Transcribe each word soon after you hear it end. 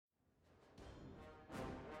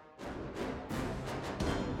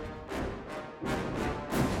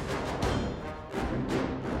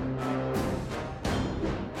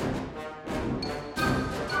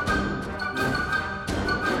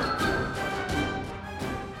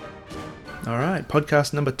All right,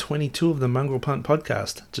 podcast number 22 of the Mongrel Punt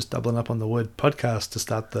podcast. Just doubling up on the word podcast to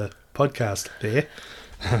start the podcast there.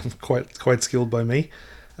 quite skilled by me.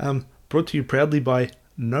 Brought to you proudly by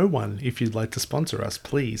no one. If you'd like to sponsor us,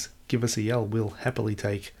 please give us a yell. We'll happily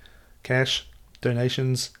take cash,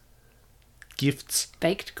 donations, gifts.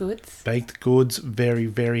 Baked goods. Baked goods, very,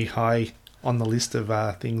 very high on the list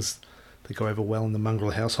of things that go over well in the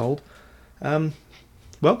Mongrel household.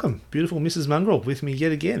 Welcome, beautiful Mrs. Mongrel, with me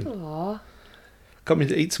yet again. Aww. Got me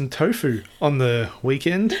to eat some tofu on the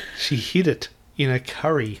weekend. She hid it in a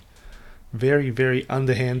curry. Very, very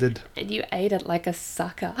underhanded. And you ate it like a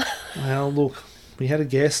sucker. Well, look, we had a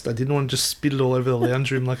guest. I didn't want to just spit it all over the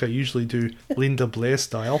lounge room like I usually do, Linda Blair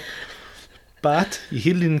style. But you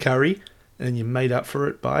hid it in curry, and you made up for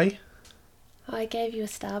it by... I gave you a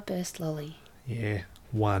Starburst lolly. Yeah,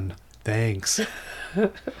 one. Thanks.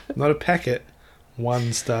 Not a packet.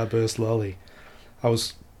 One Starburst lolly.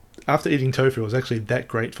 After eating tofu, I was actually that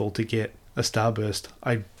grateful to get a Starburst.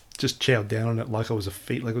 I just chowed down on it like it was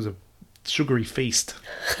a sugary feast.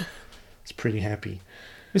 It's pretty happy.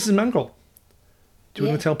 Mrs. Mongrel, do you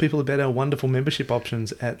want to tell people about our wonderful membership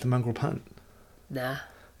options at the Mongrel Punt? Nah,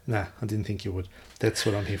 I didn't think you would. That's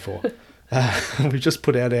what I'm here for. We've just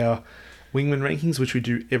put out our wingman rankings, which we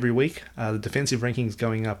do every week. The defensive rankings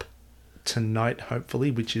going up tonight,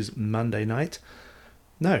 hopefully, which is Monday night.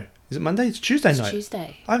 No, is it Monday? It's Tuesday night. It's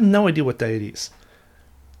Tuesday. I have no idea what day it is.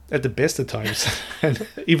 At the best of times, and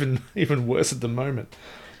even worse at the moment.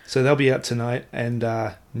 So they'll be out tonight, and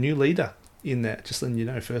new leader in that. Just letting you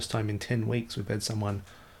know, first time in 10 weeks we've had someone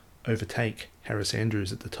overtake Harris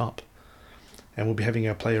Andrews at the top. And we'll be having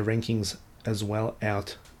our player rankings as well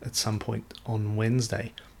out at some point on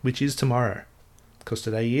Wednesday, which is tomorrow, because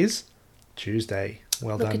today is Tuesday.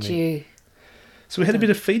 Well done, Look at you. So we had a bit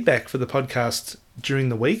of feedback for the podcast during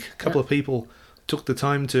the week. A couple of people took the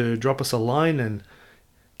time to drop us a line and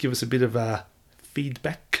give us a bit of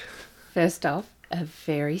feedback. First off, a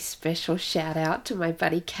very special shout out to my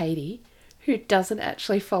buddy Katie, who doesn't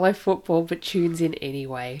actually follow football but tunes in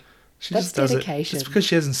anyway. She That's just does dedication. It's because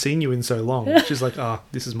she hasn't seen you in so long. She's like,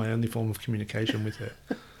 this is my only form of communication with her.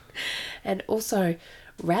 And also,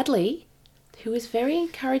 Radley, who was very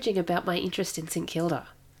encouraging about my interest in St Kilda.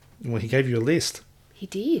 Well, he gave you a list. He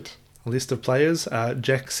did. A list of players.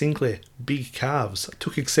 Jack Sinclair, big calves. I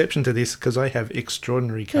took exception to this because I have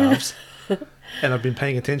extraordinary calves. And I've been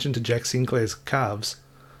paying attention to Jack Sinclair's calves.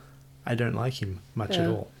 I don't like him much at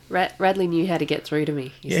all. Radley knew how to get through to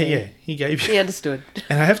me. Yeah, he gave you. He understood.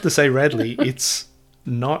 And I have to say, Radley, it's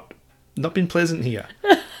not been pleasant here,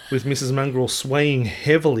 with Mrs. Mongrel swaying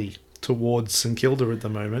heavily towards St Kilda at the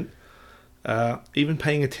moment. Even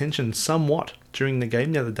paying attention somewhat during the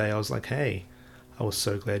game the other day. I was like, hey, I was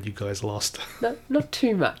so glad you guys lost. No, not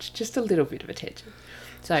too much, just a little bit of attention.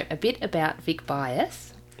 So, a bit about Vic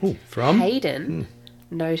bias. Ooh, from? Hayden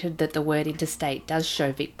noted that the word interstate does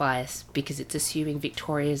show Vic bias because it's assuming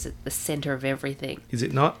Victoria is at the centre of everything. Is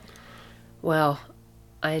it not? Well,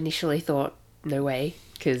 I initially thought, no way,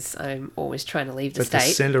 because I'm always trying to leave the At the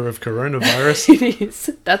state. centre of coronavirus. It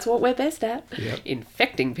is. That's what we're best at. Yep.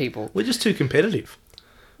 Infecting people. We're just too competitive.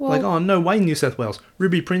 Well, No way, New South Wales.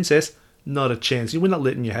 Ruby Princess, not a chance. We're not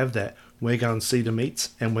letting you have that. We're going cedar meats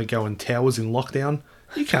and we're going towers in lockdown.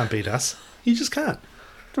 You can't beat us. You just can't.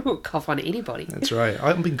 we'll cough on anybody. That's right.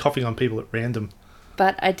 I've been coughing on people at random.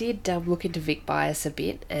 But I did look into Vic bias a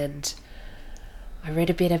bit, and I read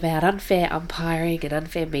a bit about unfair umpiring and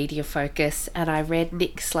unfair media focus, and I read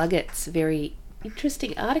Nick Sluggott's very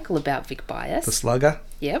interesting article about Vic bias. The Slugger.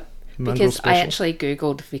 Yep. Mongrel Because special. I actually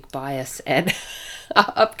Googled Vic bias and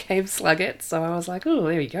up came Sluggott, so I was like, oh,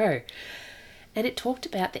 there we go. And it talked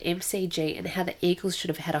about the MCG and how the Eagles should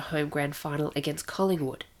have had a home grand final against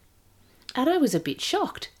Collingwood. And I was a bit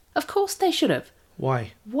shocked. Of course they should have.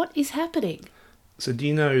 Why? What is happening? So do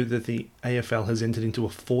you know that the AFL has entered into a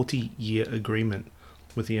 40-year agreement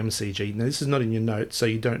with the MCG? Now, this is not in your notes, so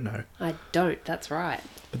you don't know. I don't, that's right.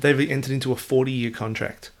 But they've entered into a 40-year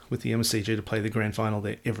contract with the MCG to play the grand final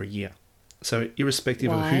there every year. So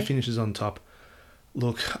irrespective of who Why? finishes on top,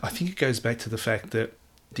 look, I think it goes back to the fact that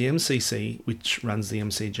the MCC, which runs the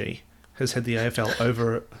MCG, has had the AFL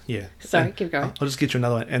over... Yeah. Sorry, keep going. I'll just get you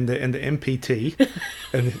another one. And the MPT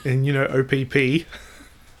and OPP.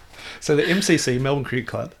 So the MCC, Melbourne Cricket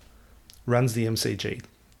Club, runs the MCG.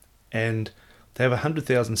 And they have a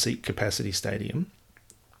 100,000 seat capacity stadium.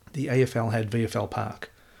 The AFL had VFL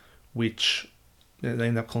Park, which they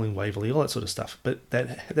ended up calling Waverley, all that sort of stuff. But that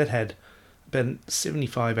had about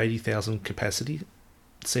 75,000, 80,000 capacity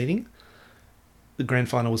seating. The grand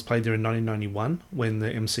final was played there in 1991 when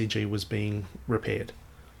the MCG was being repaired.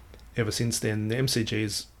 Ever since then, the MCG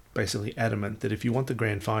has basically adamant that if you want the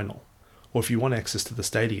grand final, or if you want access to the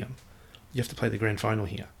stadium, you have to play the grand final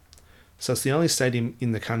here. So it's the only stadium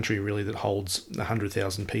in the country really that holds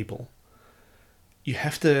 100,000 people. You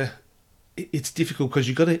have to. It's difficult because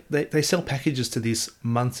you got to. They sell packages to this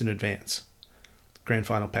months in advance, grand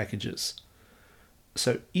final packages.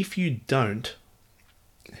 So if you don't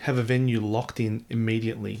have a venue locked in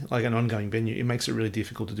immediately, like an ongoing venue, it makes it really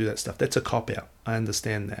difficult to do that stuff. That's a cop-out. I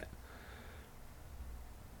understand that.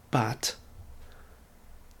 But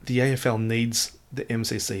the AFL needs the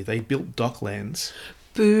MCC. They built Docklands.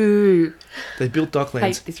 Boo! They built Docklands.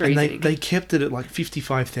 Hate this and reasoning. they kept it at like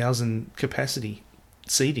 55,000 capacity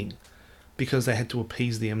seating because they had to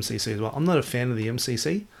appease the MCC as well. I'm not a fan of the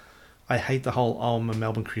MCC. I hate the whole, I'm a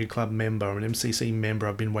Melbourne Cricket Club member, I'm an MCC member,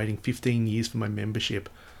 I've been waiting 15 years for my membership.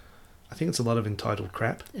 I think it's a lot of entitled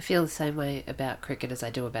crap. I feel the same way about cricket as I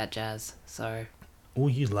do about jazz, so... Oh,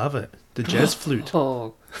 you love it. The jazz flute.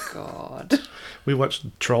 Oh, God. We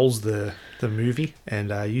watched Trolls, the movie, and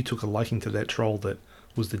you took a liking to that troll that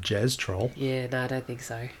was the jazz troll. Yeah, no, I don't think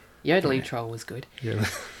so. Yodeling troll was good. Yeah.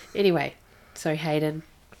 Anyway, so Hayden...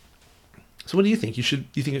 So what do you think? You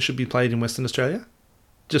think it should be played in Western Australia?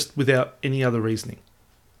 Just without any other reasoning?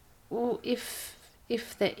 Well, if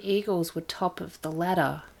the Eagles were top of the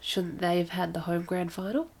ladder, shouldn't they have had the home grand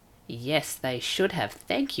final? Yes, they should have.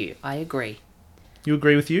 Thank you. I agree. You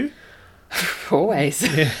agree with you? Always.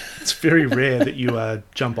 Yeah, it's very rare that you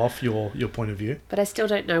jump off your point of view. But I still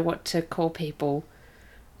don't know what to call people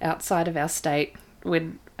outside of our state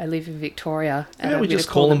when I live in Victoria. And we just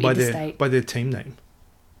call them by interstate. their team name.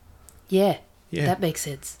 Yeah, Yeah. that makes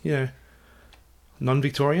sense. Yeah.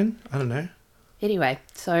 Non-Victorian? I don't know. Anyway,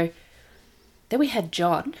 so then we had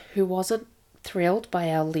John, who wasn't thrilled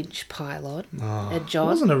by our Lynch pylon. Oh, And John...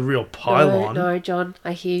 it wasn't a real pylon. No, John,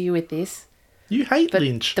 I hear you with this. You hate But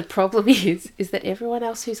Lynch. the problem is that everyone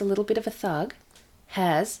else who's a little bit of a thug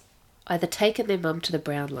has either taken their mum to the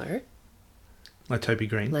Brownlow, Like Toby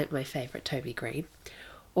Green. like my favourite Toby Green,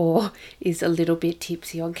 or is a little bit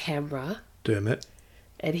tipsy on camera, Dermot.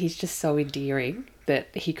 and he's just so endearing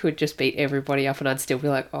that he could just beat everybody up and I'd still be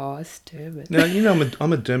like, oh, it's Dermot. Now, you know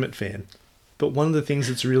I'm a Dermot fan. But one of the things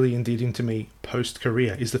that's really endearing to me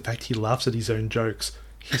post-career is the fact he laughs at his own jokes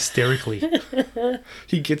hysterically.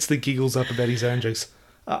 He gets the giggles up about his own jokes.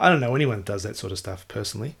 I don't know anyone that does that sort of stuff,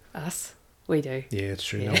 personally. Us? We do. Yeah, it's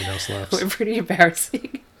true. Yeah. No one else laughs. We're pretty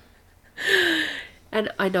embarrassing.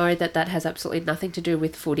 And I know that has absolutely nothing to do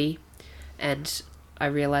with footy. And I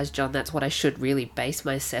realise, John, that's what I should really base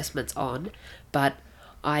my assessments on. But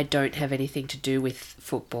I don't have anything to do with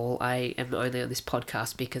football. I am only on this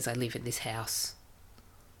podcast because I live in this house.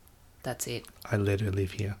 That's it. I let her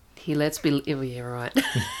live here. He lets me... Oh, yeah, right.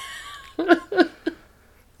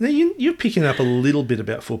 Now, you're picking up a little bit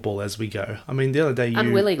about football as we go. I mean, the other day you...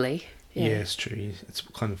 Unwillingly. Yeah, it's true. It's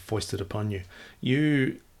kind of foisted upon you.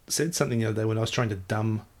 You said something the other day when I was trying to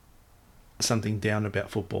dumb something down about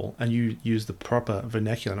football, and you used the proper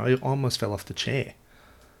vernacular, and I almost fell off the chair.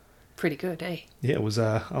 Pretty good, eh? Yeah, it was.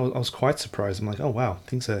 I was quite surprised. I'm like, oh wow,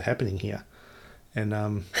 things are happening here.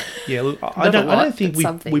 And yeah, look, I don't think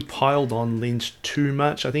we piled on Lynch too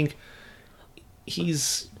much. I think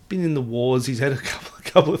he's been in the wars. He's had a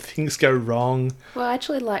couple of things go wrong. Well, I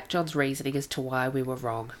actually like John's reasoning as to why we were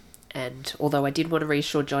wrong. And although I did want to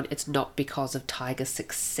reassure John, it's not because of Tiger's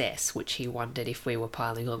success, which he wondered if we were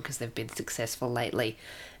piling on because they've been successful lately.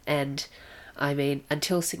 And, I mean,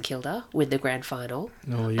 until St Kilda win the grand final,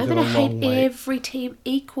 I'm going to hate every team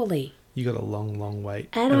equally. You got a long, long wait.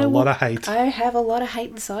 And a lot of hate. I have a lot of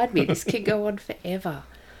hate inside me. This can go on forever.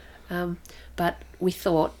 But we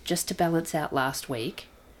thought, just to balance out last week,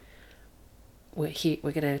 we're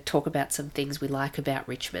going to talk about some things we like about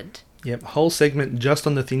Richmond. Yep, whole segment just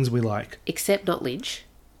on the things we like. Except not Lynch.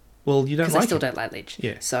 Well, you don't like Because I still him. don't like Lynch.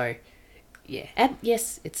 Yeah. So, yeah. And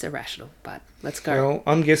yes, it's irrational, but let's go. Well,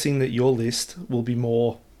 I'm guessing that your list will be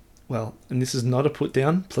more... Well, and this is not a put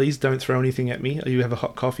down. Please don't throw anything at me. You have a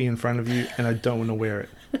hot coffee in front of you and I don't want to wear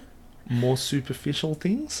it. More superficial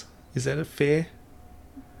things? Is that a fair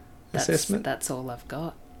assessment? That's all I've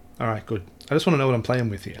got. All right, good. I just want to know what I'm playing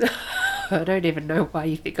with here. I don't even know why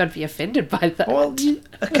you think I'd be offended by that. Well,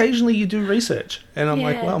 occasionally you do research. And I'm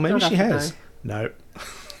like, Yeah, well, maybe not she often, has. No.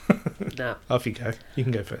 No. Off you go. You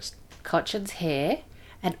can go first. Cochin's hair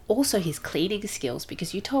and also his cleaning skills,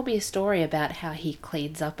 because you told me a story about how he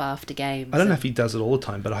cleans up after games. I don't know if he does it all the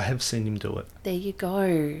time, but I have seen him do it. There you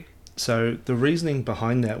go. So the reasoning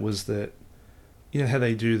behind that was that, you know how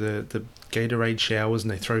they do the Gatorade showers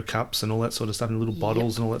and they throw cups and all that sort of stuff in little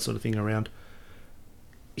bottles and all that sort of thing around?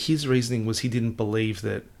 His reasoning was he didn't believe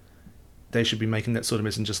that they should be making that sort of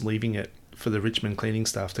mess and just leaving it for the Richmond cleaning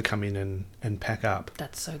staff to come in and pack up.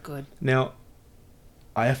 That's so good. Now,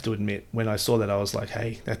 I have to admit, when I saw that, I was like,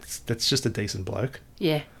 hey, that's just a decent bloke.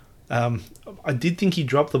 Yeah. I did think he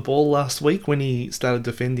dropped the ball last week when he started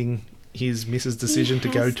defending his missus' decision to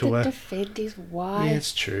go to a... defend his wife. Yeah,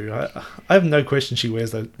 it's true. I have no question she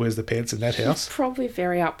wears the pants in that house. She's probably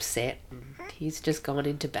very upset. He's just gone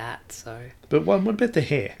into bat, so... But what about the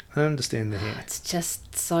hair? I don't understand the hair. It's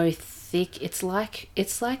just so thick. It's like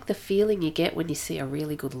the feeling you get when you see a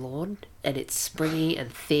really good lawn and it's springy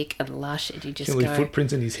and thick and lush and you just Can we go...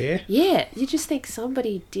 footprints in his hair? Yeah, you just think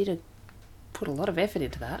somebody put a lot of effort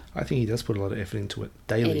into that. I think he does put a lot of effort into it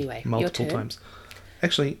daily, Anyway, multiple your turn. times.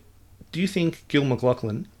 Actually, do you think Gil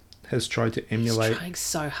McLaughlin has tried to emulate... He's trying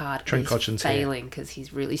so hard. Trent and he's Cotchin's hair? failing because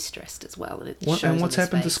he's really stressed as well. And it What, shows and on what's his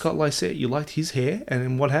happened face. to Scott Lysette? You liked his hair, and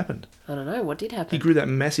then what happened? I don't know. What did happen? He grew that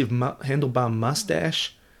massive handlebar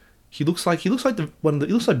mustache. He looks like he looks like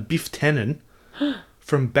Biff Tannen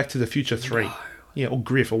from Back to the Future 3. No. Yeah, or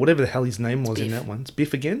Griff, or whatever the hell his name was in Biff. that one. It's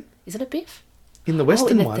Biff again? Isn't it Biff? In the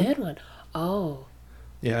Western in the one. third one. Oh.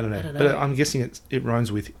 Yeah, I don't know. But I'm guessing it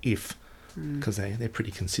rhymes with if, because they're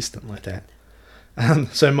pretty consistent like that.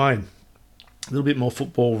 So mine, a little bit more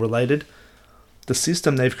football related. The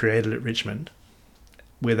system they've created at Richmond,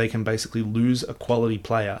 where they can basically lose a quality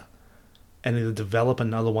player and either develop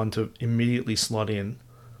another one to immediately slot in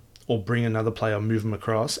or bring another player, move them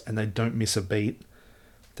across, and they don't miss a beat.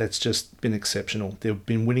 That's just been exceptional. They've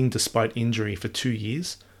been winning despite injury for 2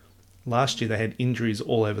 years. Last year they had injuries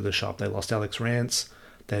all over the shop. They lost Alex Rance.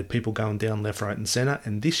 They had people going down left, right and centre.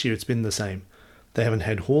 And this year it's been the same. They haven't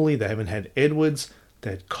had Hawley. They haven't had Edwards.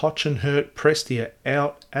 They had Cochin hurt. Prestia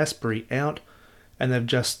out. Asprey out. And they've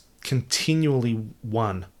just continually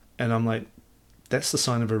won. And I'm like, that's the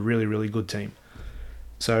sign of a really, really good team.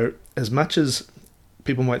 So as much as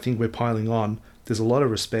people might think we're piling on, there's a lot of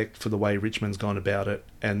respect for the way Richmond's gone about it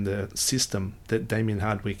and the system that Damien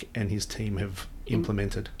Hardwick and his team have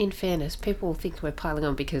implemented. In fairness, people think we're piling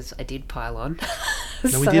on because I did pile on.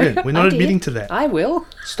 No, we didn't. We're not admitting to that. I will.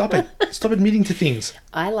 Stop it. Stop admitting to things.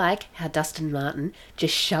 I like how Dustin Martin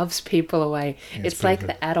just shoves people away. Yeah, it's it's like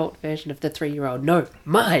pretty the adult version of the 3-year-old. No,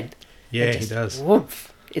 mine. Yeah, It he just does.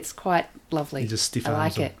 Woof. It's quite lovely. He just stiff I arms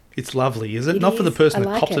like them. it. It's lovely, is it? It Not for the is. person I that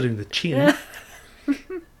like pops it. it in the chin.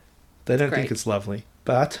 They don't think Great. it's lovely.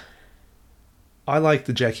 But I like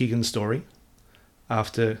the Jack Higgins story.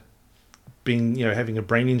 After being, having a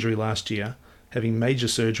brain injury last year, having major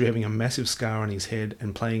surgery, having a massive scar on his head,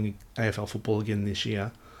 and playing AFL football again this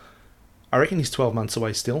year. I reckon he's 12 months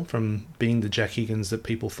away still from being the Jack Higgins that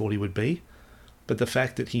people thought he would be. But the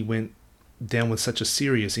fact that he went down with such a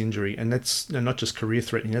serious injury, and that's not just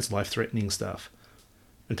career-threatening, that's life-threatening stuff.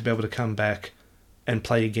 And to be able to come back and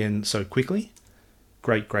play again so quickly,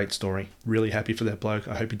 great story. Really happy for that bloke.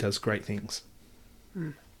 I hope he does great things.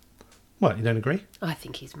 What, you don't agree? I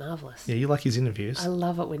think he's marvellous. Yeah, you like his interviews. I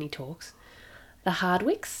love it when he talks. The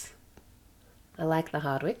Hardwicks. I like the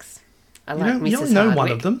Hardwicks. I like Mrs. You only know Hardwick.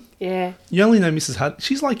 one of them. Yeah. You only know Mrs. Hard.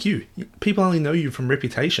 She's like you. People only know you from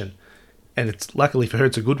reputation. And it's luckily for her,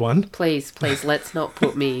 it's a good one. Please, let's not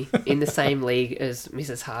put me in the same league as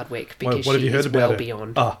Mrs. Hardwick because What have she you heard is about well her?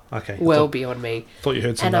 beyond. Oh, okay. Well beyond me. Thought you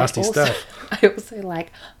heard some And nasty stuff. I also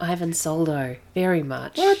like Ivan Soldo very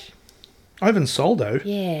much. What? Ivan Soldo?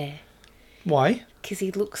 Yeah. Why? Because he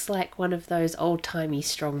looks like one of those old-timey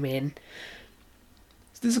strongmen.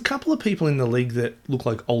 There's a couple of people in the league that look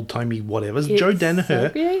like old-timey whatevers. It's Joe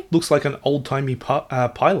Danaher yeah. looks like an old-timey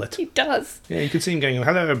pilot. He does. Yeah, you can see him going,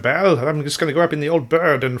 hello, Belle. I'm just going to go up in the old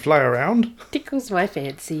bird and fly around. Tickles my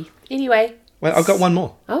fancy. Anyway. Well, I've got one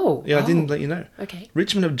more. Oh. Yeah, I didn't let you know. Okay.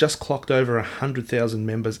 Richmond have just clocked over 100,000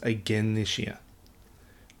 members again this year.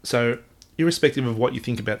 So, irrespective of what you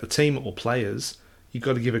think about the team or players, you've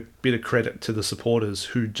got to give a bit of credit to the supporters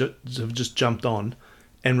who have just jumped on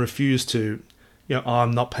and refused to,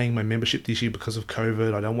 I'm not paying my membership this year because of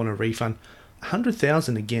COVID. I don't want a refund.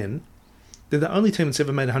 100,000 again. They're the only team that's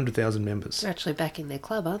ever made 100,000 members. They're actually back in their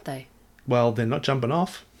club, aren't they? Well, they're not jumping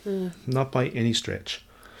off. Not by any stretch.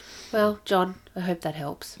 Well, John, I hope that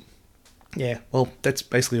helps. Yeah, well, that's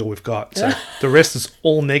basically all we've got. So the rest is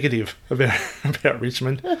all negative about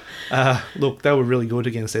Richmond. Look, they were really good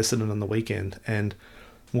against Essendon on the weekend, and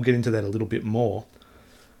we'll get into that a little bit more.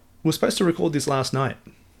 We were supposed to record this last night,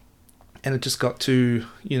 and it just got to,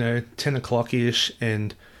 10 o'clock-ish,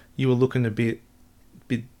 and you were looking a bit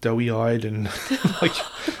doughy-eyed and like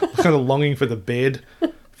kind of longing for the bed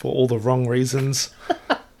for all the wrong reasons.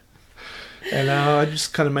 And I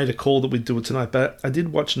just kind of made a call that we'd do it tonight. But I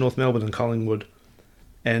did watch North Melbourne and Collingwood.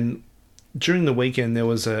 And during the weekend, there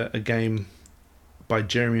was a game by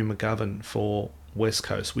Jeremy McGovern for West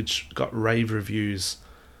Coast, which got rave reviews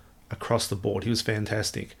across the board. He was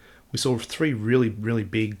fantastic. We saw 3 really, really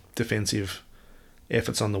big defensive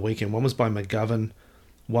efforts on the weekend. One was by McGovern.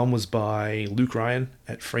 One was by Luke Ryan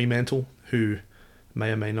at Fremantle, who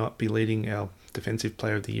may or may not be leading our Defensive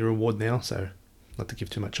Player of the Year award now, so not to give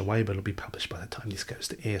too much away, but it'll be published by the time this goes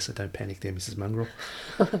to air, so don't panic there, Mrs. Mongrel.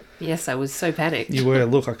 Yes, I was so panicked. You were.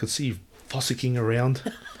 Look, I could see you fossicking around.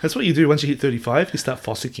 That's what you do once you hit 35, you start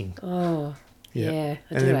fossicking. Oh, yeah, I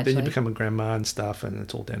and do then actually. you become a grandma and stuff, and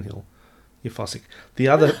it's all downhill. You're fossick. The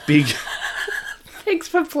other big... Thanks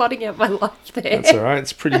for plotting out my life there. That's all right.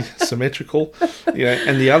 It's pretty symmetrical. Yeah,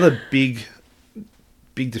 and the other big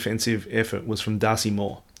defensive effort was from Darcy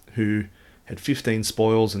Moore, who had 15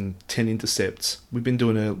 spoils and 10 intercepts. We've been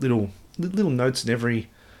doing a little notes in every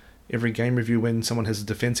game review when someone has a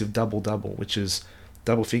defensive double-double, which is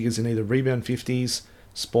double figures in either rebound 50s,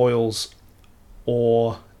 spoils,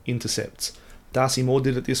 or intercepts. Darcy Moore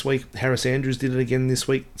did it this week. Harris Andrews did it again this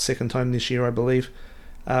week, second time this year, I believe.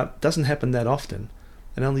 Doesn't happen that often.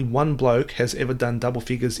 And only one bloke has ever done double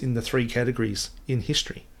figures in the 3 categories in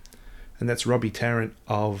history. And that's Robbie Tarrant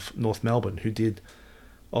of North Melbourne, who did,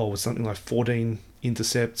 something like 14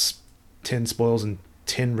 intercepts, 10 spoils, and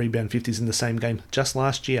 10 rebound 50s in the same game just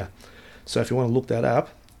last year. So if you want to look that up,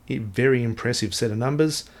 a very impressive set of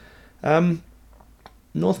numbers.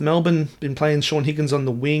 North Melbourne been playing Sean Higgins on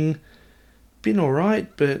the wing. Been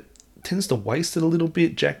alright, but tends to waste it a little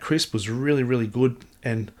bit. Jack Crisp was really, really good.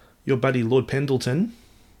 And your buddy Lord Pendleton,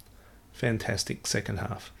 fantastic second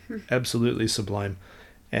half. Absolutely sublime.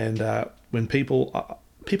 And when people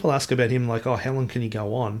ask about him, like, how long can he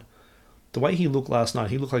go on? The way he looked last night,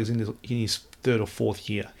 he looked like he's in his 3rd or 4th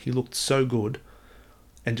year. He looked so good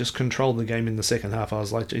and just controlled the game in the second half. I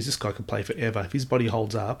was like, geez, this guy could play forever. If his body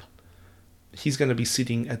holds up, he's going to be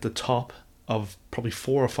sitting at the top of probably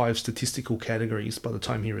 4 or 5 statistical categories by the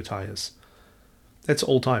time he retires. That's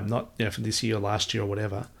all time, not for this year or last year or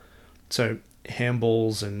whatever. So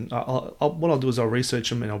handballs, and what I'll do is I'll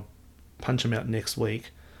research him and I'll punch him out next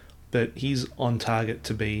week. But he's on target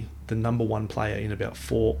to be the number 1 player in about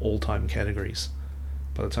 4 all-time categories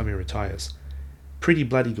by the time he retires. Pretty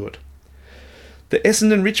bloody good. The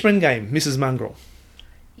Essendon-Richmond game, Mrs. Mongrel.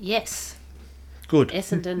 Yes. Good.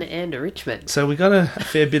 Essendon and Richmond. So we got a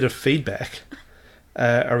fair bit of feedback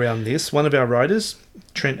around this. One of our writers,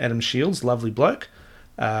 Trent Adam Shields, lovely bloke,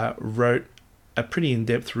 wrote a pretty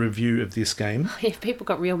in-depth review of this game. Yeah, people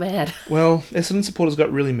got real mad. Well, Essendon supporters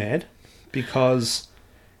got really mad because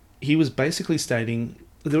he was basically stating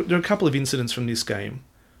there are a couple of incidents from this game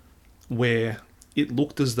where it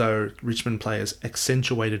looked as though Richmond players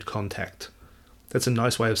accentuated contact. That's a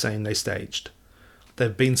nice way of saying they staged.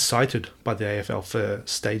 They've been cited by the AFL for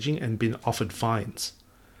staging and been offered fines.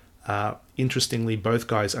 Interestingly, both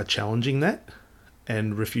guys are challenging that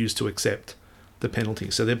and refuse to accept the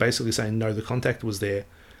penalty. So they're basically saying, no, the contact was there.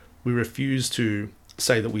 We refuse to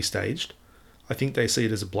say that we staged. I think they see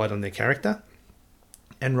it as a blight on their character,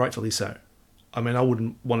 and rightfully so. I mean, I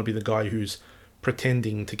wouldn't want to be the guy who's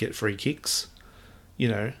pretending to get free kicks.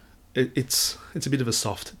 It's a bit of a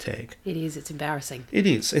soft tag. It is. It's embarrassing. It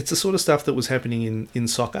is. It's the sort of stuff that was happening in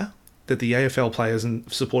soccer that the AFL players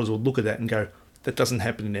and supporters would look at that and go, that doesn't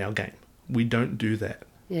happen in our game. We don't do that.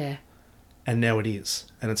 Yeah. And now it is.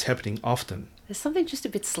 And it's happening often. There's something just a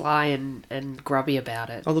bit sly and grubby about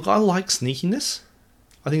it. Oh, look, I like sneakiness.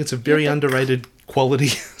 I think it's a very underrated quality,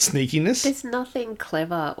 sneakiness. There's nothing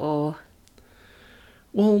clever or...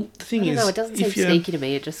 Well, the thing is... it doesn't seem sneaky to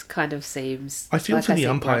me. It just kind of seems... I feel like for the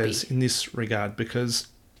umpires grubby in this regard because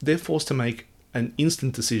they're forced to make an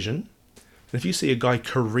instant decision. And if you see a guy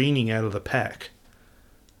careening out of the pack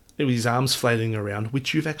with his arms flailing around,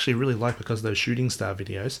 which you've actually really liked because of those Shooting Star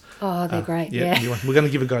videos. Oh, they're great, yeah. We're going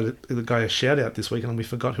to give the guy a shout out this week, and we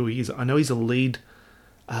forgot who he is. I know he's a lead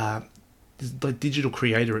digital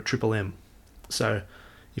creator at Triple M. So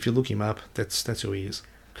if you look him up, that's who he is.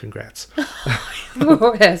 Congrats.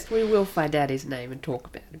 Yes, we will find out his name and talk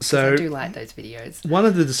about it. So I do like those videos. One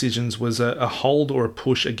of the decisions was a hold or a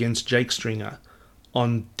push against Jake Stringer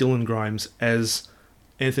on Dylan Grimes as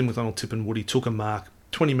Anthony McDonald-Tipungwuti took a mark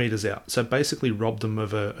 20 metres out. So basically robbed him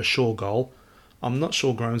of a sure goal. I'm not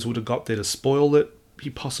sure Grimes would have got there to spoil it. He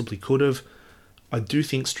possibly could have. I do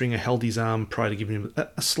think Stringer held his arm prior to giving him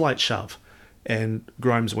a slight shove. And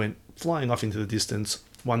Grimes went flying off into the distance,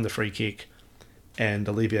 won the free kick, and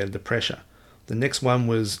alleviated the pressure. The next one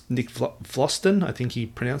was Nick Floston, I think he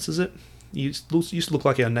pronounces it. He used to look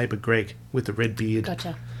like our neighbour Greg with the red beard.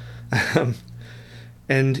 Gotcha.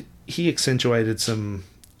 And he accentuated some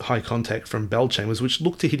high contact from Bellchambers, which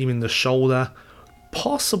looked to hit him in the shoulder,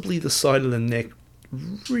 possibly the side of the neck,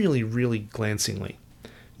 really, really glancingly.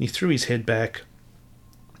 And he threw his head back,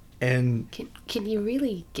 and Can you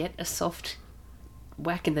really get a soft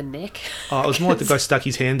whack in the neck? it was more like the guy stuck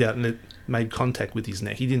his hand out and it made contact with his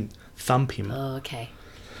neck. He didn't thump him. Oh, okay.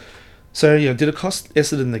 So, did it cost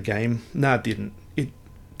Essendon the game? No, it didn't. It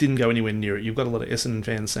didn't go anywhere near it. You've got a lot of Essendon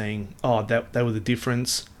fans saying, they were the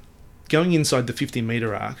difference. Going inside the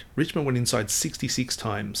 50-metre arc, Richmond went inside 66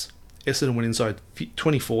 times. Essendon went inside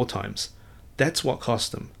 24 times. That's what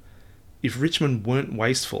cost them. If Richmond weren't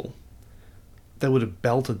wasteful, they would have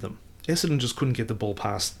belted them. Essendon just couldn't get the ball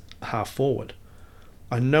past half forward.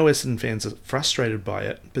 I know Essendon fans are frustrated by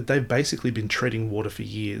it, but they've basically been treading water for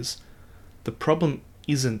years. The problem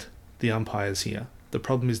isn't the umpires here. The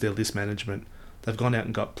problem is their list management. They've gone out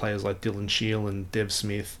and got players like Dylan Shiel and Dev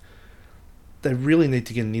Smith. They really need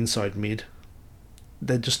to get an inside mid.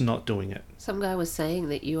 They're just not doing it. Some guy was saying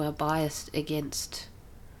that you are biased against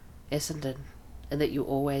Essendon and that you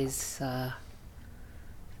always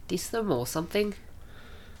diss them or something.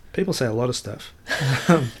 People say a lot of stuff.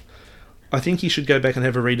 I think you should go back and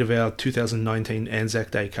have a read of our 2019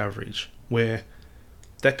 Anzac Day coverage, where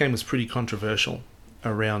that game was pretty controversial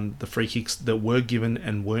around the free kicks that were given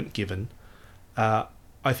and weren't given.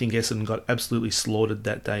 I think Essendon got absolutely slaughtered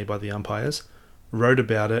that day by the umpires. Wrote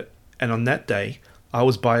about it, and on that day, I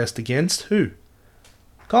was biased against who?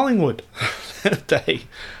 Collingwood. That day,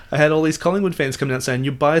 I had all these Collingwood fans coming out saying,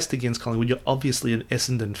 "You're biased against Collingwood. You're obviously an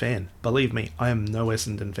Essendon fan." Believe me, I am no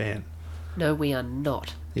Essendon fan. No, we are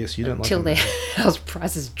not. Yes, you don't Until like them. their house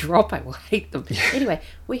prices drop, I will hate them. Anyway,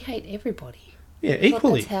 we hate everybody. Yeah,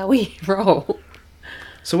 equally. That's how we roll.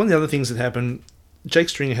 So one of the other things that happened, Jake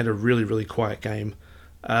Stringer had a really, really quiet game.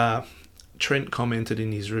 Trent commented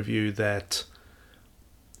in his review that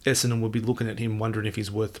Essendon would be looking at him wondering if he's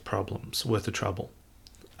worth the problems, worth the trouble,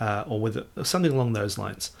 or something along those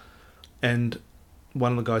lines. And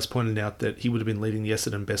one of the guys pointed out that he would have been leading the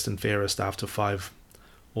Essendon best and fairest after 5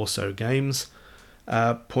 or so games.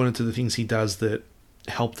 Pointed to the things he does that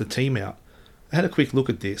help the team out. I had a quick look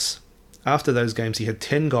at this. After those games, he had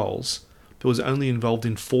 10 goals, but was only involved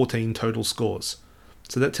in 14 total scores.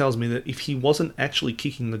 So that tells me that if he wasn't actually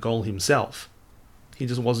kicking the goal himself, he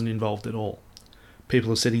just wasn't involved at all.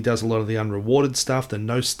 People have said he does a lot of the unrewarded stuff, the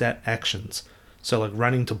no-stat actions. So like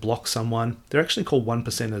running to block someone. They're actually called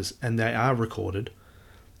 1%ers, and they are recorded.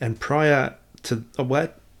 And prior to...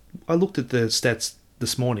 I looked at the stats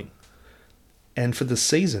this morning, and for the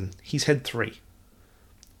season, he's had 3.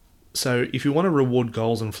 So if you want to reward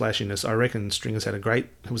goals and flashiness, I reckon Stringer's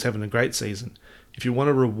was having a great season. If you want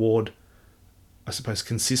to reward, I suppose,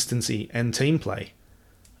 consistency and team play,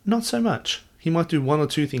 not so much. He might do 1 or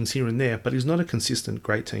 2 things here and there, but he's not a consistent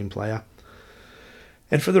great team player.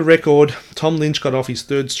 And for the record, Tom Lynch got off his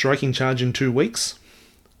 3rd striking charge in 2 weeks.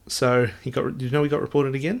 So he got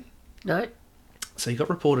reported again? No. So he got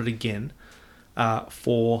reported again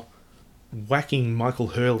for whacking Michael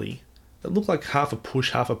Hurley. It looked like half a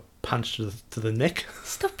push, half a punch to the neck.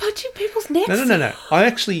 Stop punching people's necks.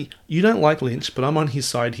 No. You don't like Lynch, but I'm on his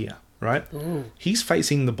side here, right? Ooh. He's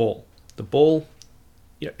facing the ball. The ball,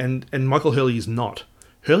 and Michael Hurley is not.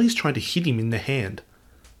 Hurley's trying to hit him in the hand.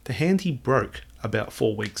 The hand he broke about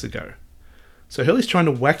 4 weeks ago. So Hurley's trying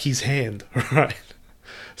to whack his hand, right?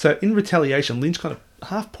 So in retaliation, Lynch kind of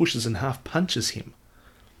half pushes and half punches him.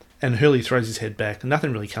 And Hurley throws his head back.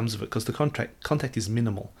 Nothing really comes of it because the contact is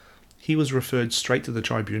minimal. He was referred straight to the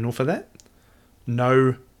tribunal for that.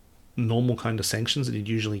 No normal kind of sanctions that he'd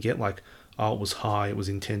usually get, like, it was high, it was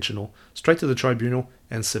intentional. Straight to the tribunal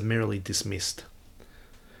and summarily dismissed.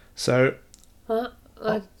 So...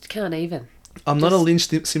 I can't even. I'm not a Lynch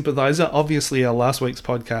sympathiser. Obviously, our last week's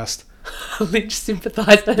podcast... Lynch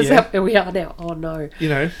sympathiser. Is that where we are now? Oh, no.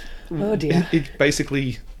 Oh, dear. It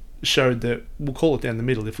basically showed that we'll call it down the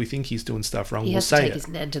middle. If we think he's doing stuff wrong, we'll say it. He has to take his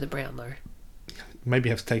nan to the Brownlow. Maybe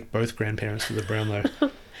have to take both grandparents to the Brownlow.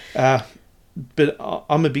 But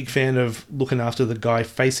I'm a big fan of looking after the guy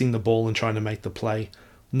facing the ball and trying to make the play,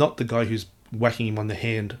 not the guy who's whacking him on the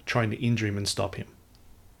hand, trying to injure him and stop him.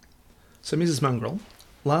 So, Mrs. Mongrel,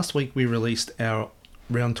 last week we released our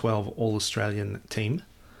Round 12 All-Australian team.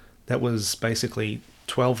 That was basically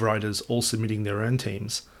 12 riders all submitting their own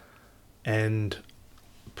teams, and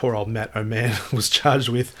poor old Matt O'Man was charged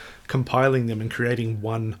with compiling them and creating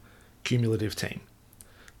one cumulative team.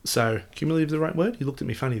 So, cumulative the right word? You looked at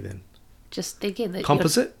me funny then. Just thinking that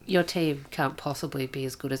composite? Your team can't possibly be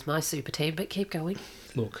as good as my super team, but keep going.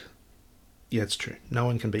 Look, yeah, it's true. No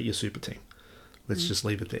one can beat your super team. Let's just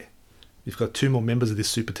leave it there. You've got 2 more members of this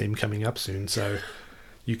super team coming up soon, so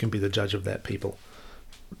you can be the judge of that, people.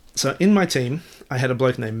 So in my team, I had a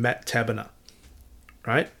bloke named Matt Taberner.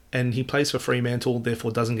 right? And he plays for Fremantle,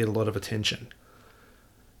 therefore doesn't get a lot of attention.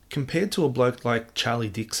 Compared to a bloke like Charlie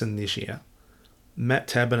Dixon this year, Matt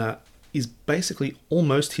Taberner is basically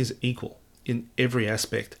almost his equal in every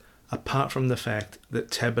aspect, apart from the fact that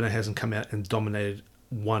Taberner hasn't come out and dominated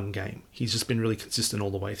one game. He's just been really consistent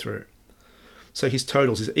all the way through. So his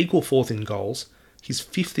totals is equal fourth in goals, he's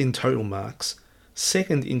fifth in total marks,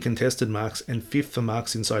 second in contested marks, and fifth for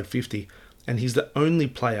marks inside 50, and he's the only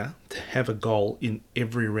player to have a goal in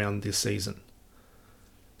every round this season.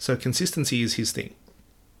 So consistency is his thing.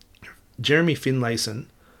 Jeremy Finlayson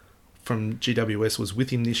from GWS was with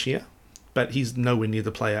him this year, but he's nowhere near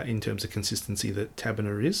the player in terms of consistency that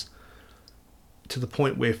Taberner is, to the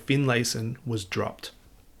point where Finlayson was dropped.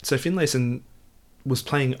 So Finlayson was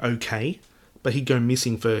playing okay, but he'd go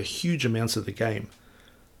missing for huge amounts of the game.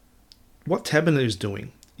 What Taberner is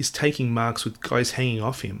doing is taking marks with guys hanging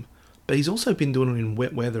off him, but he's also been doing it in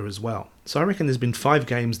wet weather as well. So I reckon there's been 5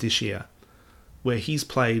 games this year where he's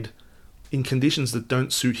played in conditions that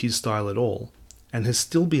don't suit his style at all, and has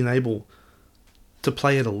still been able to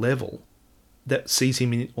play at a level that sees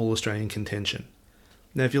him in All-Australian contention.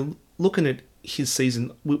 Now, if you're looking at his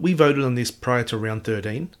season, we voted on this prior to round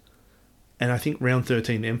 13, and I think round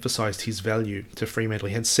 13 emphasised his value to Fremantle.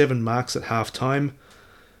 He had 7 marks at half-time,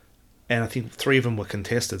 and I think 3 of them were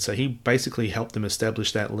contested, so he basically helped them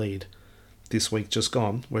establish that lead this week just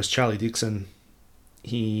gone, whereas Charlie Dixon,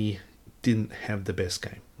 he didn't have the best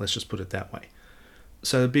game. Let's just put it that way.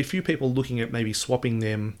 So there'll be a few people looking at maybe swapping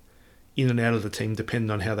them in and out of the team depending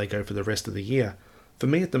on how they go for the rest of the year. For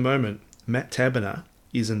me at the moment, Matt Taberner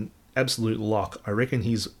is an absolute lock. I reckon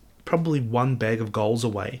he's probably 1 bag of goals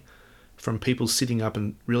away from people sitting up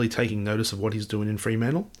and really taking notice of what he's doing in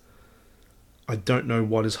Fremantle. I don't know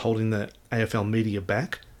what is holding the AFL media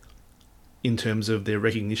back in terms of their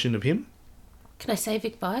recognition of him. Can I say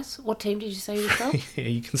Vic Bias? What team did you say you from? Yeah,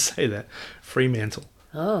 you can say that. Fremantle.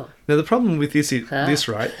 Oh. Now, the problem with this,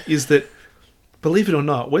 right, is that, believe it or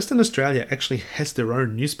not, Western Australia actually has their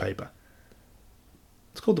own newspaper.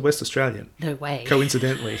 It's called the West Australian. No way.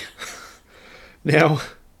 Coincidentally. Now,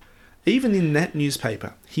 even in that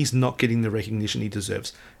newspaper, he's not getting the recognition he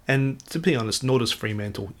deserves. And to be honest, nor does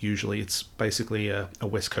Fremantle usually. It's basically a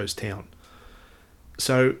West Coast town.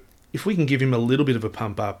 So if we can give him a little bit of a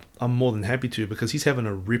pump up, I'm more than happy to, because he's having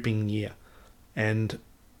a ripping year. And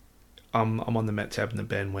I'm on the Matt Taberner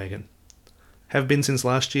bandwagon. Have been since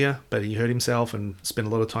last year, but he hurt himself and spent a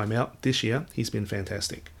lot of time out. This year, he's been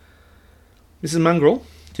fantastic. Mrs. Mongrel,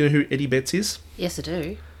 do you know who Eddie Betts is? Yes, I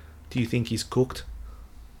do. Do you think he's cooked?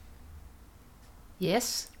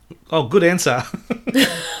 Yes. Oh, good answer.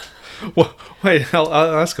 Well, wait, I'll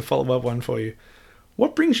ask a follow-up one for you.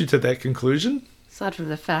 What brings you to that conclusion? Aside from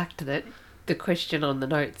the fact that the question on the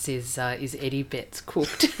notes is Eddie Betts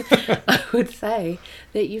cooked, I would say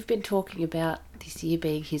that you've been talking about this year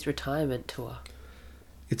being his retirement tour.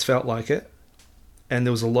 It's felt like it. And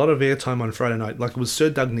there was a lot of airtime on Friday night. Like, it was Sir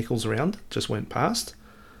Doug Nicholls around, just went past.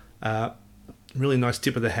 Really nice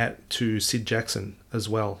tip of the hat to Sid Jackson as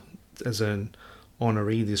well, as an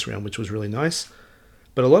honoree this round, which was really nice.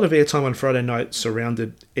 But a lot of airtime on Friday night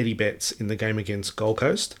surrounded Eddie Betts in the game against Gold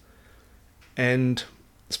Coast. And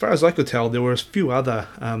as far as I could tell, there were a few other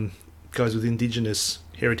guys with Indigenous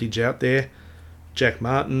heritage out there. Jack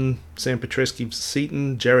Martin, Sam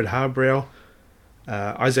Petrescu-Seaton, Jared Harbrow,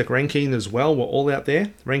 Isaac Rankine as well were all out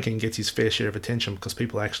there. Rankine gets his fair share of attention because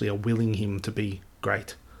people actually are willing him to be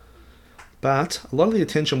great. But a lot of the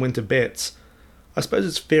attention went to Betts. I suppose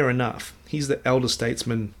it's fair enough. He's the elder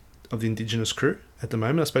statesman of the Indigenous crew at the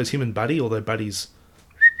moment. I suppose him and Buddy, although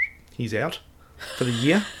he's out for the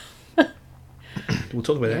year. We'll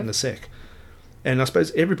talk about that in a sec. And I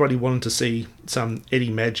suppose everybody wanted to see some Eddie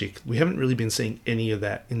magic. We haven't really been seeing any of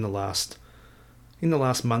that in the last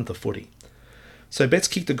month of footy. So Betts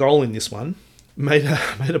kicked a goal in this one, made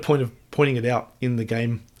a point of pointing it out in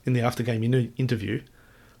the after-game interview,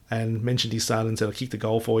 and mentioned his son and said, I kicked a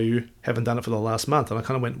goal for you, haven't done it for the last month. And I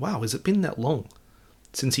kind of went, wow, has it been that long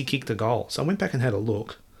since he kicked a goal? So I went back and had a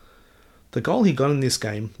look. The goal he got in this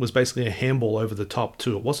game was basically a handball over the top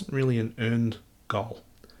too. It wasn't really an earned goal.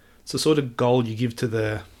 It's the sort of goal you give to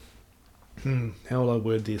the... how will I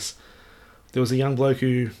word this? There was a young bloke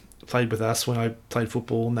who played with us when I played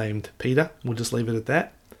football named Peter. We'll just leave it at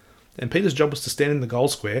that. And Peter's job was to stand in the goal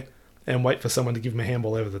square and wait for someone to give him a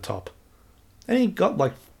handball over the top. And he got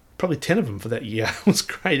like probably 10 of them for that year. It was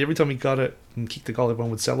great. Every time he got it and kicked the goal,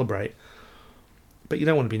 everyone would celebrate. But you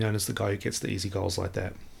don't want to be known as the guy who gets the easy goals like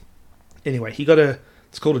that. Anyway,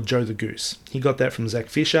 it's called a Joe the Goose. He got that from Zach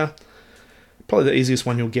Fisher. Probably the easiest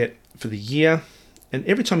one you'll get for the year. And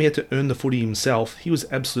every time he had to earn the footy himself, he was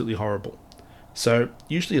absolutely horrible. So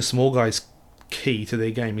usually a small guy's key to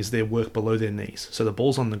their game is their work below their knees. So the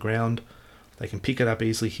ball's on the ground, they can pick it up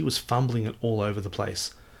easily. He was fumbling it all over the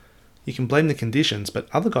place. You can blame the conditions, but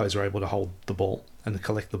other guys were able to hold the ball and to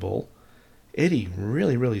collect the ball. Eddie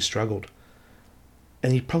really, really struggled.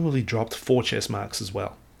 And he probably dropped 4 chess marks as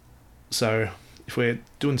well. So if we're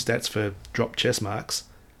doing stats for drop chess marks,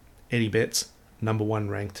 Eddie Betts, number 1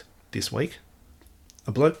 ranked this week.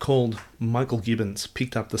 A bloke called Michael Gibbons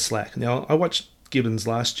picked up the slack. Now, I watched Gibbons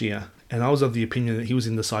last year, and I was of the opinion that he was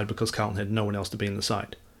in the side because Carlton had no one else to be in the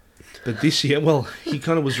side. But this year, well, he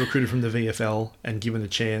kind of was recruited from the VFL and given a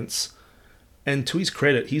chance. And to his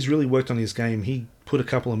credit, he's really worked on his game. He put a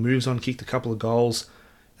couple of moves on, kicked a couple of goals,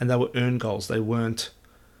 and they were earned goals. They weren't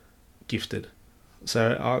gifted.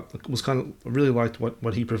 So I really liked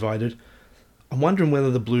what he provided. I'm wondering whether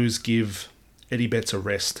the Blues give Eddie Betts a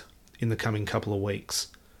rest in the coming couple of weeks.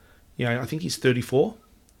 I think he's 34,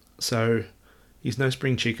 so he's no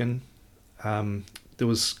spring chicken. There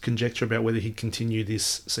was conjecture about whether he'd continue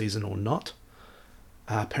this season or not.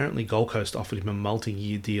 Apparently Gold Coast offered him a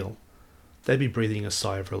multi-year deal. They'd be breathing a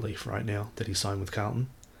sigh of relief right now that he signed with Carlton.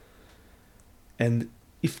 And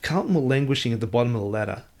if Carlton were languishing at the bottom of the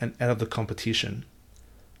ladder and out of the competition,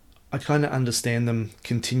 I kind of understand them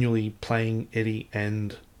continually playing Eddie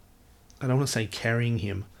and, I don't want to say carrying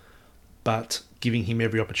him, but giving him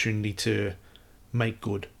every opportunity to make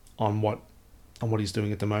good on what he's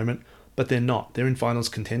doing at the moment. But they're not. They're in finals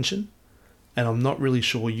contention, and I'm not really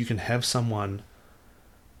sure you can have someone.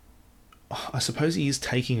 I suppose he is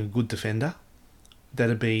taking a good defender.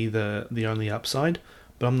 That'd be the only upside,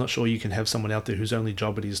 but I'm not sure you can have someone out there whose only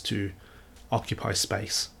job it is to occupy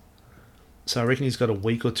space. So I reckon he's got a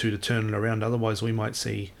week or two to turn it around. Otherwise, we might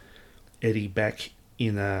see Eddie back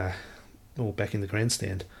in the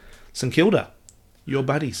grandstand. St Kilda, your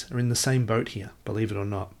buddies, are in the same boat here, believe it or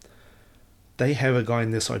not. They have a guy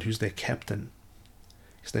in their side who's their captain.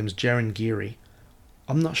 His name's Jaron Geary.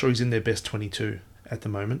 I'm not sure he's in their best 22 at the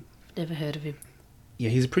moment. Never heard of him. Yeah,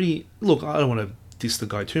 he's a pretty... Look, I don't want to diss the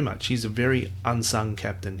guy too much. He's a very unsung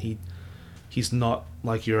captain. He's not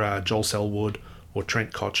like your Joel Selwood or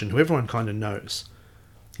Trent Cotchin, who everyone kind of knows.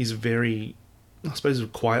 He's a very, I suppose, a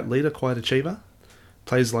quiet leader, quiet achiever.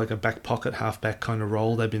 Plays like a back pocket, half-back kind of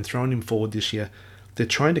role. They've been throwing him forward this year. They're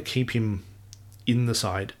trying to keep him in the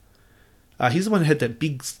side. He's the one who had that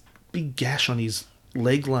big gash on his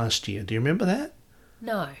leg last year. Do you remember that?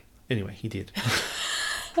 No. Anyway, he did.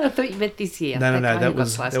 I thought you meant this year. No. That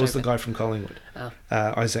was the guy from Collingwood, oh.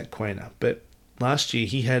 Isaac Quainer. But last year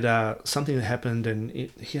he had something that happened, and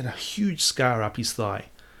he had a huge scar up his thigh,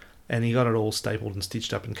 and he got it all stapled and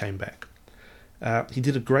stitched up and came back. He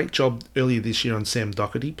did a great job earlier this year on Sam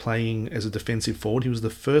Docherty, playing as a defensive forward. He was the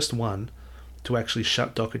first one to actually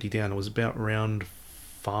shut Docherty down. It was about round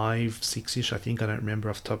 5, 6-ish, I think. I don't remember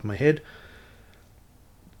off the top of my head.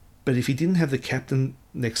 But if he didn't have the captain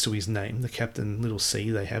next to his name, the captain little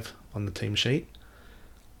C they have on the team sheet,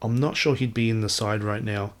 I'm not sure he'd be in the side right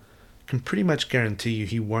now. Can pretty much guarantee you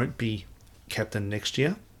he won't be captain next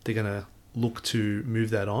year. They're going to look to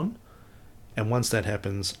move that on. And once that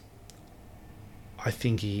happens, I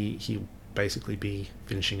think he'll basically be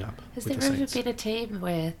finishing up. Has with there the ever Saints. been a team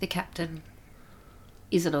where the captain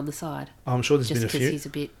isn't on the side? I'm sure there's just been a few. Just because he's a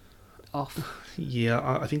bit off. Yeah,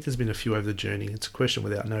 I think there's been a few over the journey. It's a question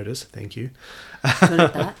without notice. Thank you. Good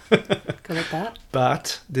at that. Good at that.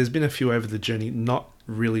 But there's been a few over the journey, not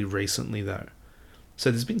really recently though.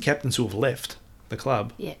 So there's been captains who have left the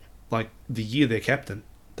club. Yeah. Like the year they're captain,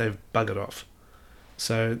 they've buggered off.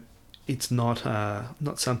 So it's not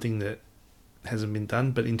something that hasn't been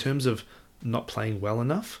done. But in terms of not playing well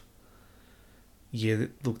enough, yeah,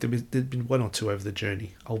 look, there's been one or two over the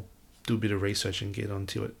journey. I'll do a bit of research and get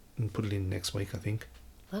onto it and put it in next week, I think.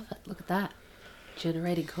 Love it. Look at that.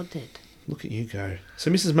 Generating content. Look at you go.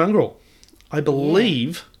 So, Mrs. Mongrel, I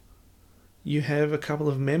believe you have a couple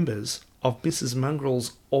of members of Mrs.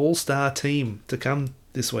 Mongrel's all-star team to come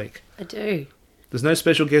this week. I do. There's no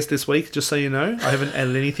special guest this week, just so you know. I haven't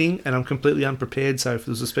added anything, and I'm completely unprepared, so if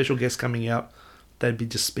there's a special guest coming out, they'd be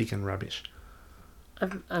just speaking rubbish.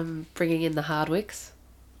 I'm bringing in the Hardwicks.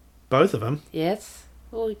 Both of them? Yes.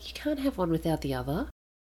 Well, you can't have one without the other.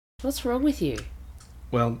 What's wrong with you?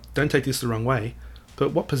 Well, don't take this the wrong way,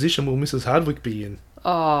 but what position will Mrs. Hardwick be in?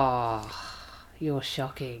 Oh, you're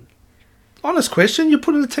shocking. Honest question, you're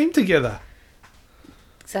putting a team together.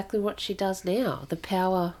 Exactly what she does now. The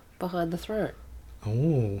power behind the throne.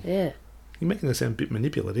 Oh. Yeah. You're making her sound a bit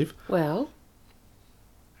manipulative. Well,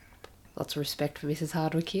 lots of respect for Mrs.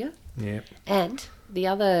 Hardwick here. Yeah. And the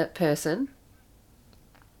other person,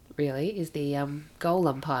 really, is the goal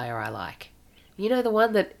umpire I like. You know, the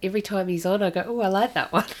one that every time he's on, I go, oh, I like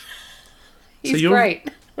that one. He's you're- great.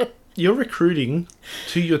 You're recruiting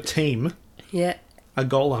to your team Yeah. a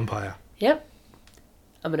goal umpire. Yep.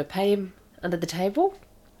 I'm going to pay him under the table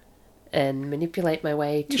and manipulate my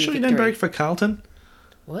way to You sure victory. you don't break for Carlton?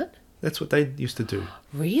 What? That's what they used to do.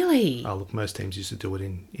 Really? Oh, look, most teams used to do it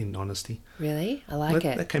in honesty. Really? I like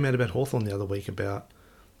it. That came out about Hawthorn the other week about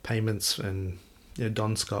payments, and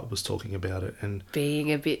Don Scott was talking about it. And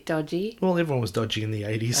Being a bit dodgy. well, everyone was dodgy in the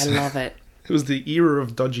 80s. I love it. It was the era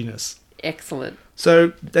of dodginess. Excellent. So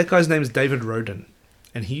that guy's name is David Roden,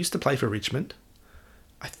 and he used to play for Richmond.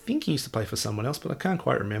 I think he used to play for someone else, but I can't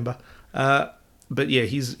quite remember. But yeah,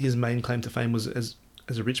 his main claim to fame was as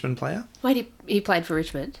a Richmond player. Wait, he played for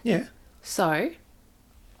Richmond. Yeah. So,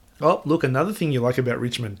 Oh, look, another thing you like about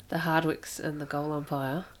Richmond. the Hardwicks and the goal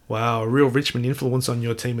umpire. Wow, a real Richmond influence on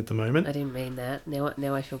your team at the moment. I didn't mean that.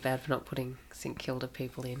 Now I feel bad for not putting St Kilda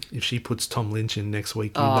people in. If she puts Tom Lynch in next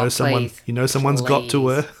week, Oh, please. you know someone's got to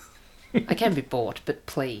her. I can be bought, but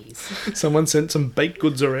please. Someone sent some baked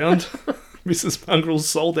goods around. Mrs. Mongrel's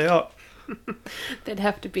sold out. There'd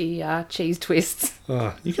have to be cheese twists.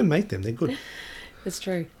 Oh, you can make them. They're good. That's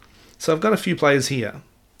true. So I've got a few players here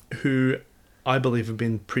who I believe have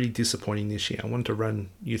been pretty disappointing this year. I wanted to run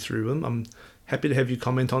you through them. I'm happy to have you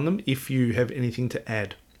comment on them if you have anything to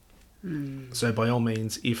add. So by all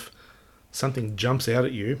means, if something jumps out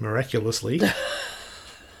at you miraculously,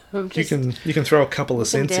 I'm you just can throw a couple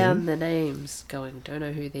of looking cents down in. the names, going, don't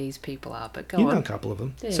know who these people are, but go You on. know a couple of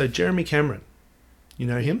them. Yeah. So Jeremy Cameron, you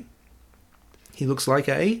know him? He looks like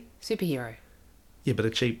Superhero. but a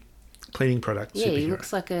cheap cleaning product Yeah, superhero. he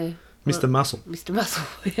looks like a Mr. Muscle. Mr. Muscle.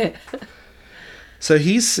 Yeah. So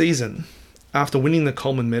his season, after winning the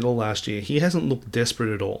Coleman medal last year, he hasn't looked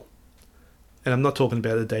desperate at all. And I'm not talking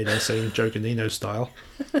about the day-day scene, Joe Canino style.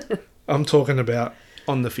 I'm talking about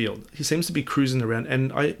on the field. He seems to be cruising around.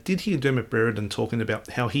 And I did hear Dermot Brereton talking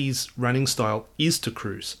about how his running style is to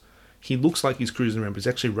cruise. He looks like he's cruising around, but he's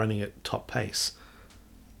actually running at top pace.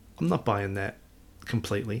 I'm not buying that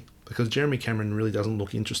completely, because Jeremy Cameron really doesn't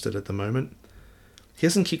look interested at the moment. He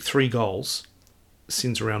hasn't kicked 3 goals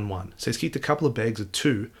since round 1. So he's kicked a couple of bags of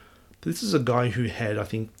 2. But this is a guy who had, I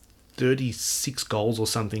think, 36 goals or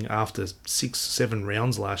something after 6-7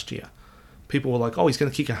 rounds last year. People were like, oh, he's going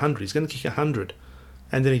to kick 100. He's going to kick 100.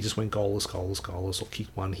 And then he just went goalless, or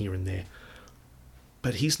kicked one here and there.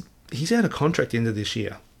 But he's out of contract end of this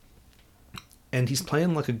year. And he's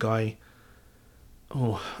playing like a guy...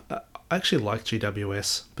 Oh, I actually like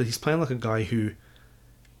GWS, but he's playing like a guy who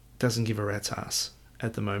doesn't give a rat's ass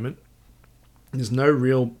at the moment. There's no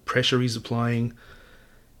real pressure he's applying.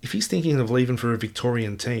 If he's thinking of leaving for a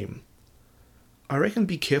Victorian team, I reckon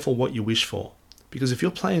be careful what you wish for. Because if you're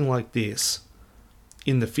playing like this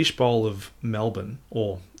in the fishbowl of Melbourne,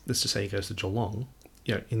 or let's just say he goes to Geelong,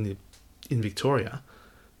 in Victoria,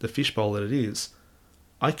 the fishbowl that it is,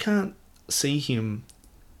 I can't see him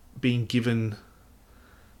being given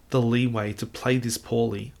the leeway to play this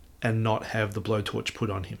poorly and not have the blowtorch put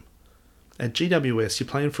on him. At GWS, you're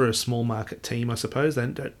playing for a small market team, I suppose.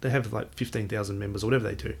 They have like 15,000 members or whatever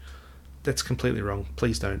they do. That's completely wrong.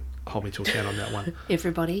 Please don't hold me to account on that one.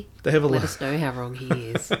 Everybody, They have a let us know how wrong he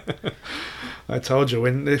is. I told you,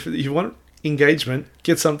 if you want engagement,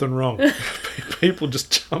 get something wrong. People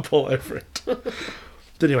just jump all over it. But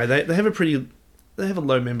anyway, they have a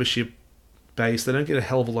low membership base. They don't get a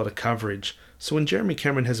hell of a lot of coverage. So when Jeremy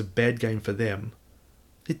Cameron has a bad game for them,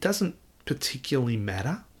 it doesn't particularly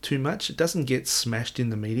matter too much. It doesn't get smashed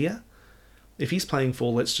in the media. If he's playing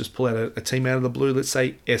for, let's just pull out a team out of the blue, let's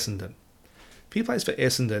say Essendon. If he plays for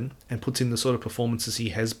Essendon and puts in the sort of performances he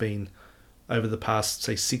has been over the past,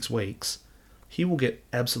 say, 6 weeks, he will get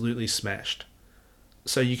absolutely smashed.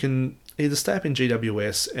 So you can either stay up in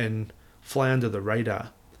GWS and fly under the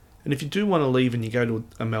radar. And if you do want to leave and you go to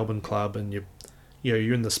a Melbourne club and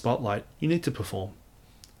you're in the spotlight, you need to perform.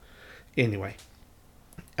 Anyway,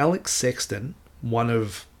 Alex Sexton,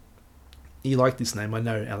 you like this name, I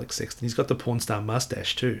know, Alex Sexton. He's got the porn star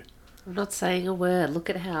mustache too. I'm not saying a word. Look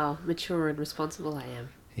at how mature and responsible I am.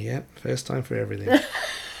 Yeah, first time for everything.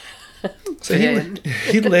 So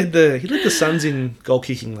he led the Suns in goal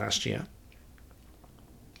kicking last year.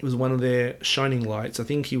 It was one of their shining lights. I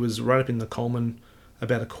think he was right up in the Coleman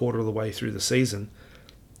about a quarter of the way through the season.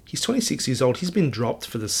 He's 26 years old. He's been dropped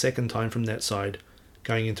for the second time from that side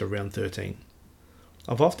going into round 13.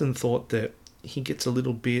 I've often thought that he gets a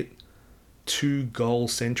little bit too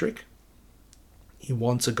goal-centric. He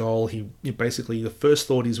wants a goal. He basically, the first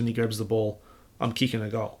thought is when he grabs the ball, I'm kicking a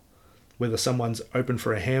goal. Whether someone's open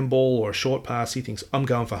for a handball or a short pass, he thinks, I'm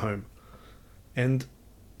going for home. And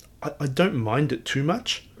I don't mind it too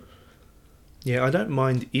much. Yeah, I don't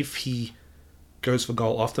mind if he goes for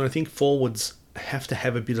goal often. I think forwards have to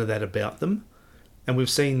have a bit of that about them. And we've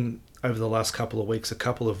seen over the last couple of weeks a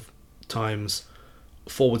couple of times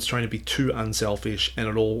forwards trying to be too unselfish and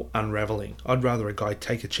it all unravelling. I'd rather a guy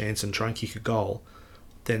take a chance and try and kick a goal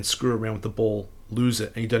than screw around with the ball, lose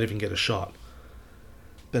it, and you don't even get a shot.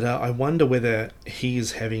 But I wonder whether he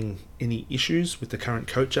is having any issues with the current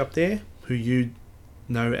coach up there, who you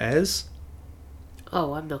know as...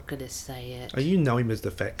 Oh, I'm not going to say it. Oh, you know him as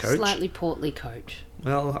the fat coach. Slightly portly coach.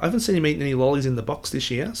 Well, I haven't seen him eating any lollies in the box this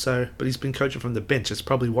year, but he's been coaching from the bench. That's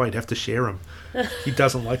probably why he'd have to share them. He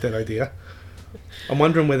doesn't like that idea. I'm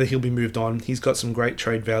wondering whether he'll be moved on. He's got some great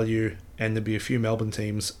trade value, and there'll be a few Melbourne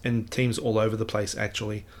teams, and teams all over the place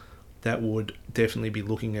actually, that would definitely be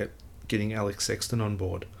looking at getting Alex Sexton on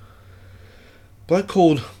board. Bloke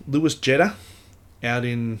called Lewis Jetta out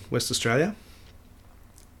in West Australia.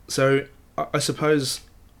 So I suppose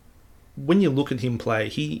when you look at him play,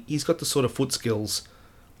 he's got the sort of foot skills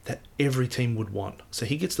that every team would want. So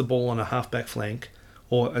he gets the ball on a half-back flank,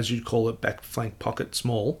 or as you'd call it, back flank pocket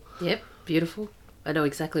small. Yep, beautiful. I know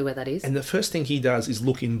exactly where that is. And the first thing he does is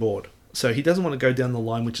look inboard. So he doesn't want to go down the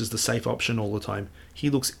line, which is the safe option all the time. He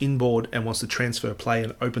looks inboard and wants to transfer play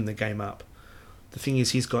and open the game up. The thing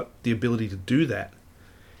is, he's got the ability to do that.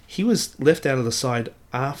 He was left out of the side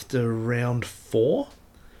after round 4,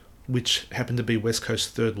 which happened to be West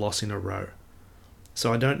Coast's third loss in a row.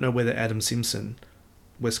 So I don't know whether Adam Simpson,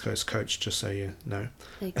 West Coast coach, just so you know,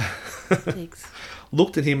 Thanks.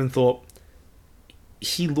 looked at him and thought,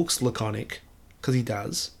 he looks laconic, because he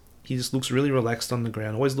does. He just looks really relaxed on the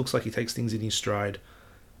ground, always looks like he takes things in his stride.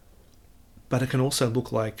 But it can also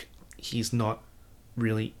look like he's not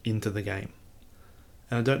really into the game.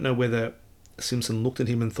 And I don't know whether Simpson looked at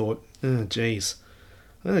him and thought, oh, geez,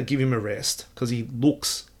 I'm going to give him a rest, because he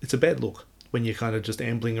looks, it's a bad look when you're kind of just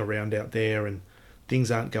ambling around out there and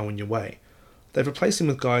things aren't going your way. They've replaced him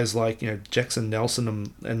with guys like, Jackson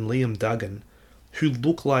Nelson and Liam Duggan, who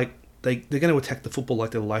look like they're going to attack the football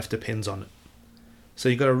like their life depends on it. So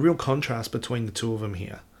you've got a real contrast between the two of them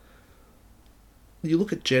here. You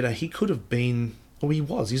look at Jetta, he could have been,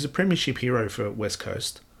 he's a premiership hero for West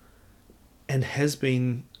Coast and has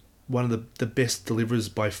been one of the best deliverers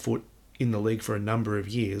by foot in the league for a number of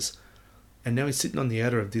years, and now he's sitting on the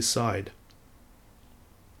outer of this side.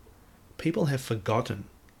 People have forgotten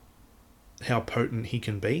how potent he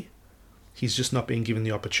can be. He's just not being given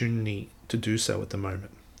the opportunity to do so at the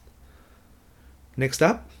moment. Next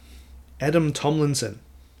up, Adam Tomlinson.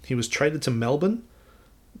 He was traded to Melbourne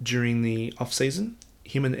during the off-season.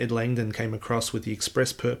 Him and Ed Langdon came across with the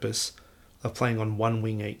express purpose of playing on one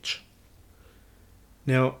wing each.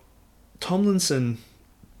 Now, Tomlinson,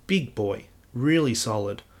 big boy, really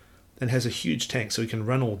solid, and has a huge tank so he can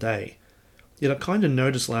run all day. Yet I kind of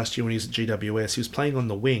noticed last year when he was at GWS, he was playing on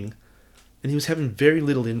the wing and he was having very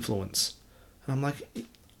little influence. And I'm like,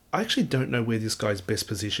 I actually don't know where this guy's best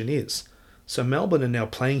position is. So Melbourne are now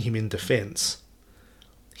playing him in defence.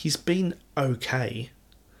 He's been okay,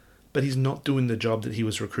 but he's not doing the job that he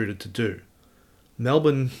was recruited to do.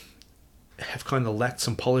 Melbourne have kind of lacked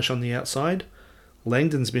some polish on the outside.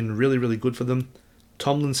 Langdon's been really, really good for them.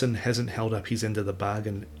 Tomlinson hasn't held up his end of the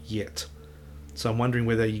bargain yet. So I'm wondering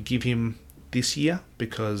whether you give him this year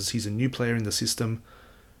because he's a new player in the system.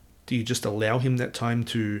 Do you just allow him that time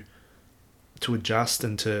to adjust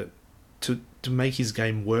and to make his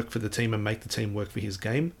game work for the team and make the team work for his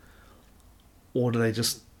game? Or do they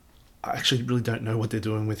just... I actually really don't know what they're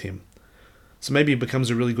doing with him. So maybe he becomes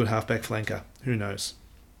a really good halfback flanker. Who knows?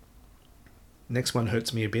 Next one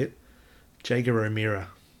hurts me a bit. Jager O'Meara.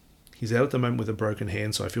 He's out at the moment with a broken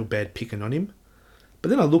hand, so I feel bad picking on him. But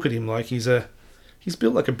then I look at him like he's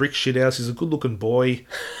built like a brick shithouse. He's a good-looking boy.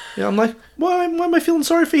 I'm like, why am I feeling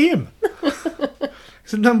sorry for him?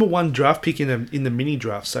 He's the number 1 draft pick in the mini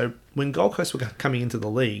draft. So when Gold Coast were coming into the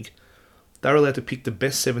league, they were allowed to pick the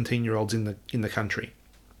best 17-year-olds in the country.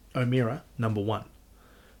 O'Meara, number 1.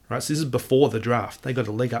 Right, so this is before the draft. They got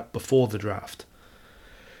a leg up before the draft.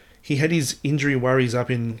 He had his injury worries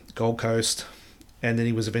up in Gold Coast, and then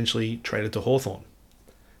he was eventually traded to Hawthorn.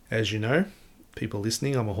 As you know, people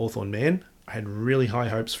listening, I'm a Hawthorn man. I had really high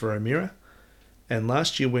hopes for O'Meara. And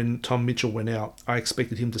last year when Tom Mitchell went out, I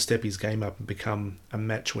expected him to step his game up and become a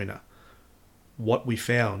match winner. What we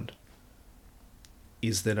found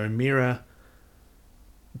is that O'Meara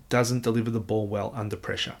doesn't deliver the ball well under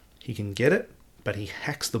pressure. He can get it, but he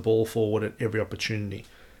hacks the ball forward at every opportunity.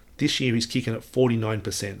 This year he's kicking at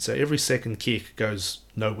 49%, so every second kick goes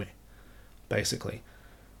nowhere, basically.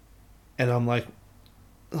 And I'm like,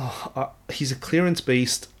 he's a clearance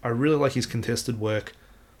beast. I really like his contested work,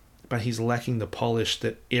 but he's lacking the polish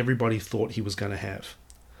that everybody thought he was going to have.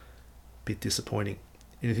 Bit disappointing.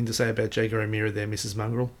 Anything to say about Jaeger O'Meara there, Mrs.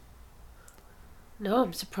 Mongrel? No,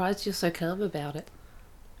 I'm surprised you're so calm about it.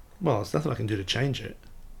 Well, there's nothing I can do to change it.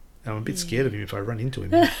 I'm a bit scared of him if I run into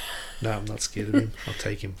him. No, I'm not scared of him. I'll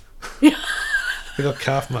take him. He's got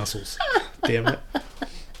calf muscles. Damn it.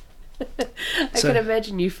 I can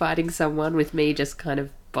imagine you fighting someone with me just kind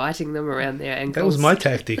of biting them around their ankles. That was my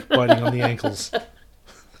tactic, biting on the ankles.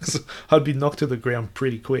 I'd be knocked to the ground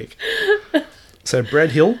pretty quick. So Brad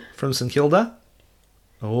Hill from St Kilda.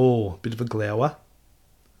 Oh, a bit of a glower.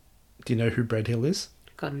 Do you know who Brad Hill is?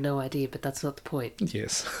 Got no idea, but that's not the point.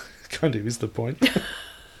 Yes, kind of is the point.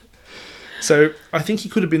 So I think he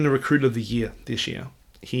could have been the recruit of the year this year.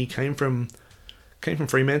 He came from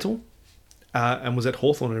Fremantle and was at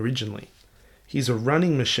Hawthorn originally. He's a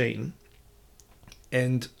running machine.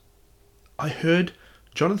 And I heard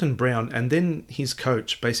Jonathan Brown and then his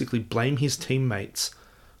coach basically blame his teammates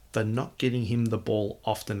for not getting him the ball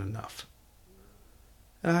often enough.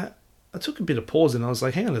 I took a bit of pause and I was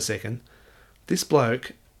like, hang on a second. This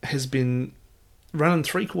bloke has been running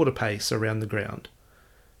 3/4 pace around the ground.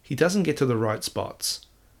 He doesn't get to the right spots.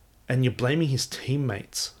 And you're blaming his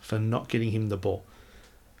teammates for not getting him the ball.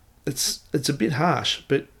 It's a bit harsh,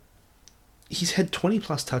 but he's had 20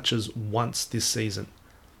 plus touches once this season.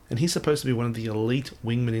 And he's supposed to be one of the elite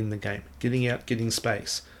wingmen in the game. Getting out, getting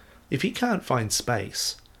space. If he can't find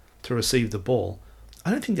space to receive the ball,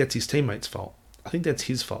 I don't think that's his teammates' fault. I think that's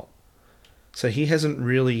his fault. So he hasn't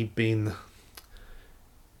really been...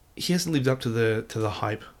 He hasn't lived up to the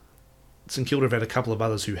hype. St Kilda have had a couple of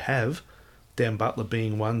others who have. Dan Butler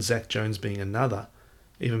being one, Zach Jones being another.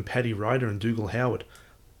 Even Paddy Ryder and Dougal Howard.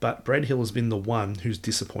 But Brad Hill has been the one who's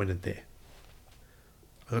disappointed there.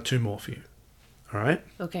 I've got two more for you. Alright?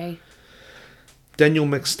 Okay. Daniel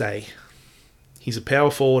McStay. He's a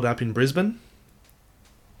power forward up in Brisbane.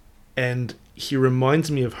 And he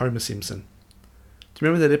reminds me of Homer Simpson. Do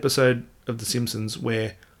you remember that episode of The Simpsons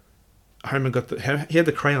where Homer he had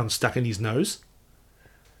the crayon stuck in his nose?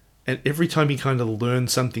 And every time he kind of learned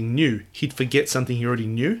something new, he'd forget something he already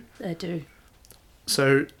knew. I do.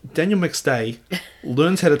 So Daniel McStay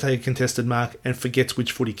learns how to take a contested mark and forgets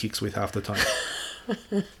which foot he kicks with half the time.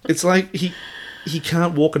 It's like he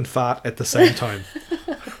can't walk and fart at the same time.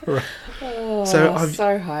 Right. Oh, so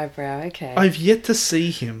highbrow. Okay. I've yet to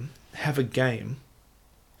see him have a game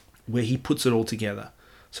where he puts it all together.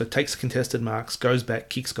 So takes contested marks, goes back,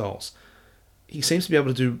 kicks goals. He seems to be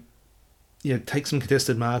able to do, take some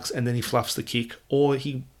contested marks and then he fluffs the kick, or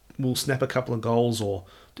he will snap a couple of goals,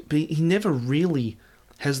 but he never really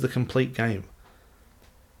has the complete game.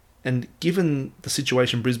 And given the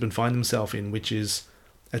situation Brisbane find themselves in, which is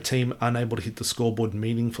a team unable to hit the scoreboard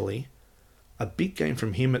meaningfully, a big game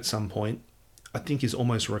from him at some point, I think, is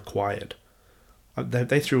almost required.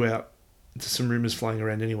 They threw out some rumours flying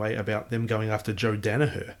around anyway about them going after Joe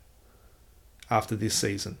Danaher after this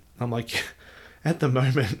season. I'm like, at the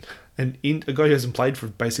moment, a guy who hasn't played for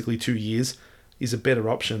basically 2 years is a better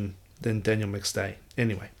option than Daniel McStay.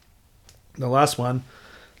 Anyway, the last one.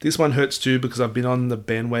 This one hurts too because I've been on the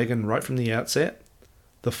bandwagon right from the outset.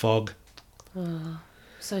 The Fog. Oh,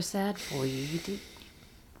 so sad for you. You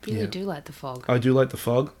really do like the Fog. I do like the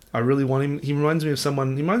Fog. I really want him. He reminds me of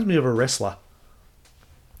someone. He reminds me of a wrestler.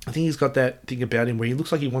 I think he's got that thing about him where he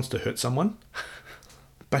looks like he wants to hurt someone,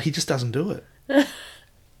 but he just doesn't do it.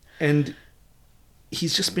 And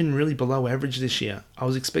he's just been really below average this year. I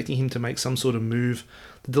was expecting him to make some sort of move.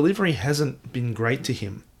 The delivery hasn't been great to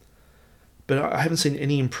him, but I haven't seen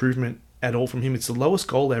any improvement at all from him. It's the lowest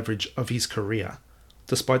goal average of his career,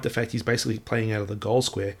 despite the fact he's basically playing out of the goal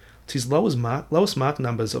square. It's his lowest mark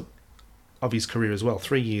numbers of his career as well,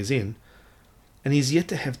 3 years in, and he's yet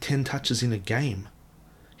to have 10 touches in a game.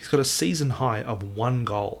 He's got a season high of 1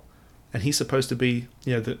 goal, and he's supposed to be,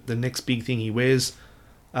 the next big thing. He wears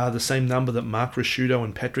the same number that Mark Rasciuto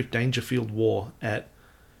and Patrick Dangerfield wore at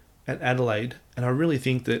Adelaide, and I really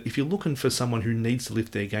think that if you're looking for someone who needs to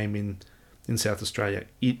lift their game in South Australia,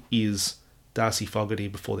 it is Darcy Fogarty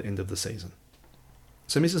before the end of the season.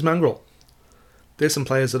 So, Mrs. Mongrel, there's some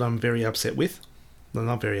players that I'm very upset with. Well,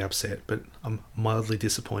 not very upset, but I'm mildly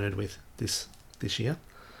disappointed with this year.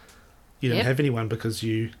 You don't have anyone because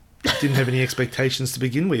you didn't have any expectations to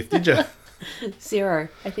begin with, did you? 0.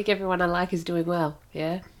 I think everyone I like is doing well.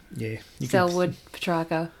 Yeah? Yeah. Selwood,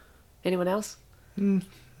 Petrarca. Anyone else?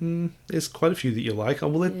 There's quite a few that you like.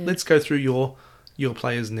 Let's go through your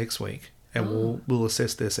players next week, and we'll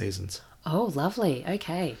assess their seasons. Oh, lovely.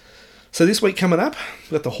 Okay. So this week coming up,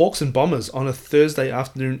 we've got the Hawks and Bombers on a Thursday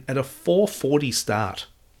afternoon at a 4:40 start.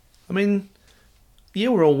 I mean,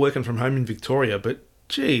 we're all working from home in Victoria, but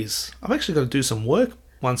geez, I've actually got to do some work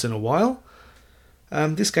once in a while.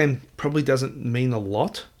 This game probably doesn't mean a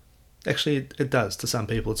lot. Actually, it does to some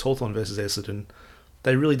people. It's Hawthorn versus Essendon.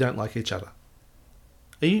 They really don't like each other.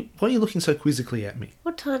 Why are you looking so quizzically at me?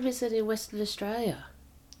 What time is it in Western Australia?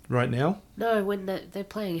 Right now? No, when they're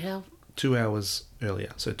playing how? 2 hours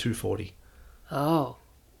earlier, so 2:40. Oh.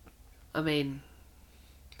 I mean,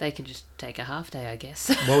 they can just take a half day, I guess.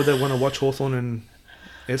 Why would they want to watch Hawthorn and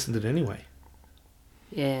Essendon anyway?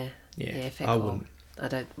 Yeah, fair I call. wouldn't. I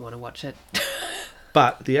don't want to watch it.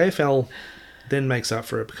 But the AFL then makes up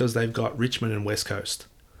for it because they've got Richmond and West Coast.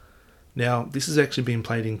 Now, this has actually been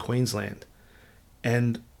played in Queensland.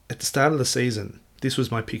 And at the start of the season, this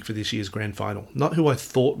was my pick for this year's grand final. Not who I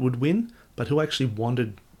thought would win, but who I actually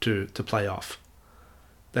wanted to play off.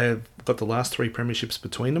 They've got the last 3 premierships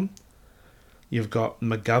between them. You've got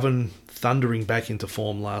McGovern thundering back into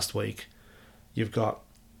form last week. You've got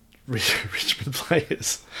Richmond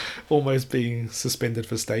players almost being suspended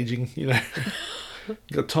for staging, you know. You've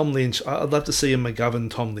got Tom Lynch. I'd love to see a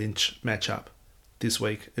McGovern-Tom Lynch matchup this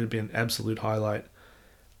week. It'd be an absolute highlight.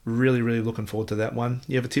 Really, really looking forward to that one.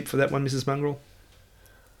 You have a tip for that one, Mrs. Mongrel?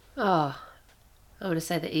 Oh, I'm going to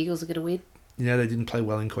say the Eagles are going to win. You know, they didn't play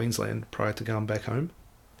well in Queensland prior to going back home.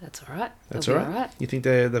 That's all right. That's They'll all be right. You think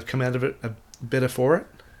they've come out of it better for it?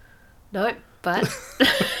 No, but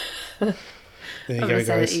There you I'm go, going to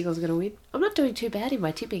say guys. the Eagles are going to win. I'm not doing too bad in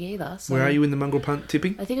my tipping either. So Where are you in the Mongrel punt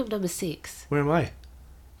tipping? I think I'm number 6. Where am I?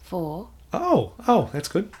 4. Oh, that's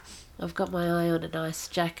good. I've got my eye on a nice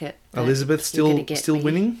jacket. that Elizabeth you're gonna still get still me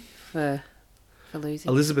winning? for losing.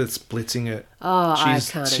 Elizabeth's blitzing it. Oh, she's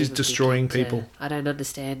I can't. she's even destroying begin to- people I don't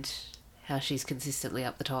understand how she's consistently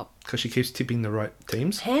up the top. because she keeps tipping the right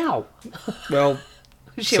teams. How? Well,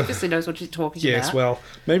 She obviously knows what she's talking yes, about. well,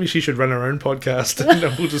 maybe she should run her own podcast and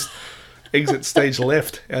we'll just exit stage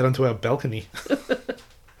left out onto our balcony.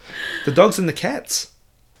 The dogs and the cats.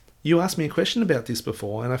 You asked me a question about this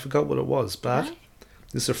before and I forgot what it was, but Right?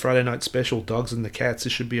 this is a Friday night special, dogs and the cats.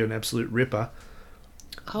 This should be an absolute ripper.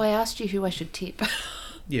 Oh, I asked you who I should tip.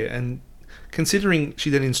 Yeah, and considering she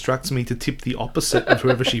then instructs me to tip the opposite of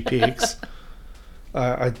whoever she picks,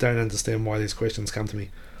 I don't understand why these questions come to me.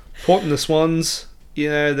 Port and the Swans,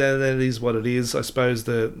 that is what it is. I suppose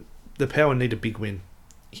the Power need a big win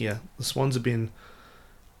here. The Swans have been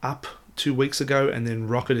up 2 weeks ago and then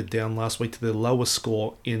rocketed down last week to their lowest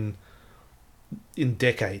score in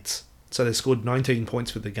decades. So they scored 19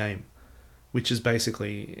 points for the game, which is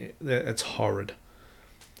basically, it's horrid.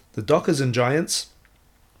 The Dockers and Giants,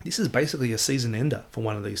 this is basically a season ender for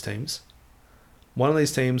one of these teams. One of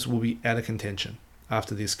these teams will be out of contention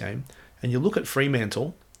after this game. And you look at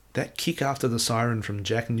Fremantle, that kick after the siren from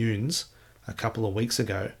Jack Nunes a couple of weeks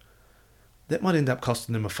ago, that might end up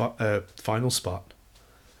costing them a final spot.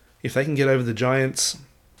 If they can get over the Giants,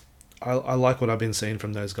 I like what I've been seeing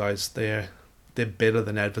from those guys. They're better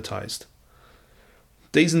than advertised.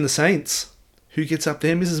 These and the Saints. Who gets up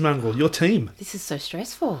there, Mrs. Mongrel? Your team. This is so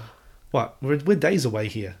stressful. What? We're days away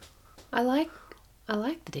here. I like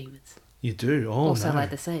the Demons. You do? Oh, also no.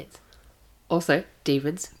 like the Saints. Also,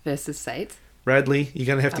 Demons versus Saints. Bradley, you're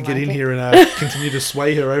going to have to I get like in it. here and continue to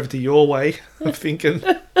sway her over to your way of thinking.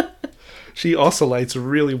 She oscillates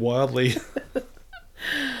really wildly.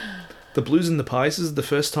 The Blues and the Pies is the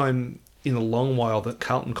first time in a long while that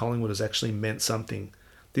Carlton Collingwood has actually meant something.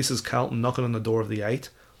 This is Carlton knocking on the door of the 8.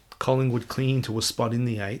 Collingwood clinging to a spot in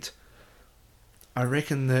the 8. I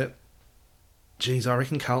reckon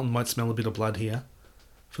Carlton might smell a bit of blood here.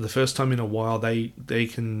 For the first time in a while, they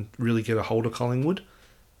can really get a hold of Collingwood.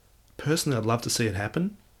 Personally, I'd love to see it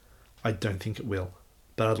happen. I don't think it will.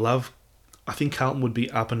 But I think Carlton would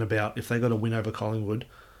be up and about if they got a win over Collingwood.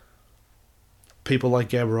 People like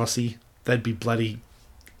Gab Rossi, they'd be bloody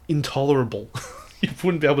intolerable. You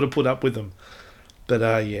wouldn't be able to put up with them.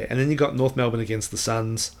 But yeah, and then you got North Melbourne against the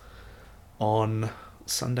Suns on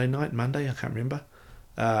Sunday night, Monday, I can't remember.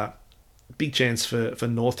 Big chance for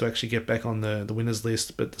North to actually get back on the winners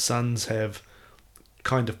list, but the Suns have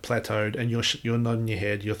kind of plateaued, and you're nodding your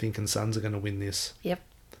head. You're thinking Suns are going to win this. Yep.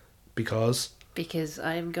 Because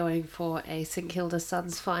I am going for a St Kilda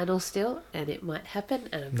Suns final still, and it might happen,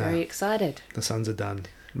 and I'm very excited. the Suns are done.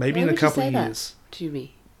 Maybe Why in a would you couple say of that years. to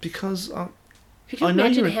me? Because Could you I know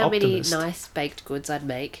imagine you're an how many optimist. nice baked goods I'd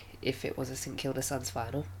make if it was a St Kilda Suns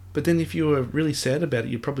final? But then if you were really sad about it,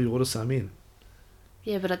 you'd probably order some in.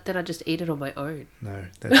 Yeah, but then I'd just eat it on my own. No,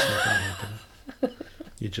 that's not going to happen.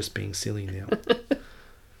 You're just being silly now.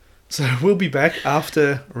 So we'll be back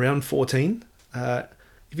after round 14.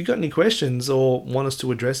 If you've got any questions or want us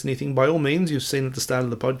to address anything, by all means, you've seen at the start of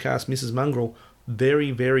the podcast, Mrs. Mongrel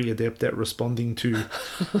very, very adept at responding to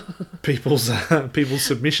people's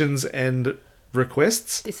submissions and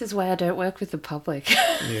requests. This is why I don't work with the public.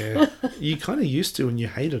 Yeah, you kind of used to and you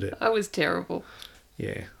hated it. I was terrible.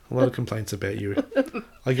 Yeah, a lot of complaints about you.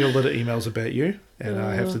 I get a lot of emails about you, and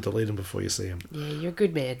I have to delete them before you see them. Yeah, you're a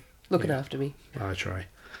good man. Looking after me. I try.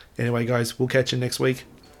 Anyway, guys, we'll catch you next week.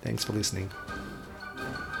 Thanks for listening.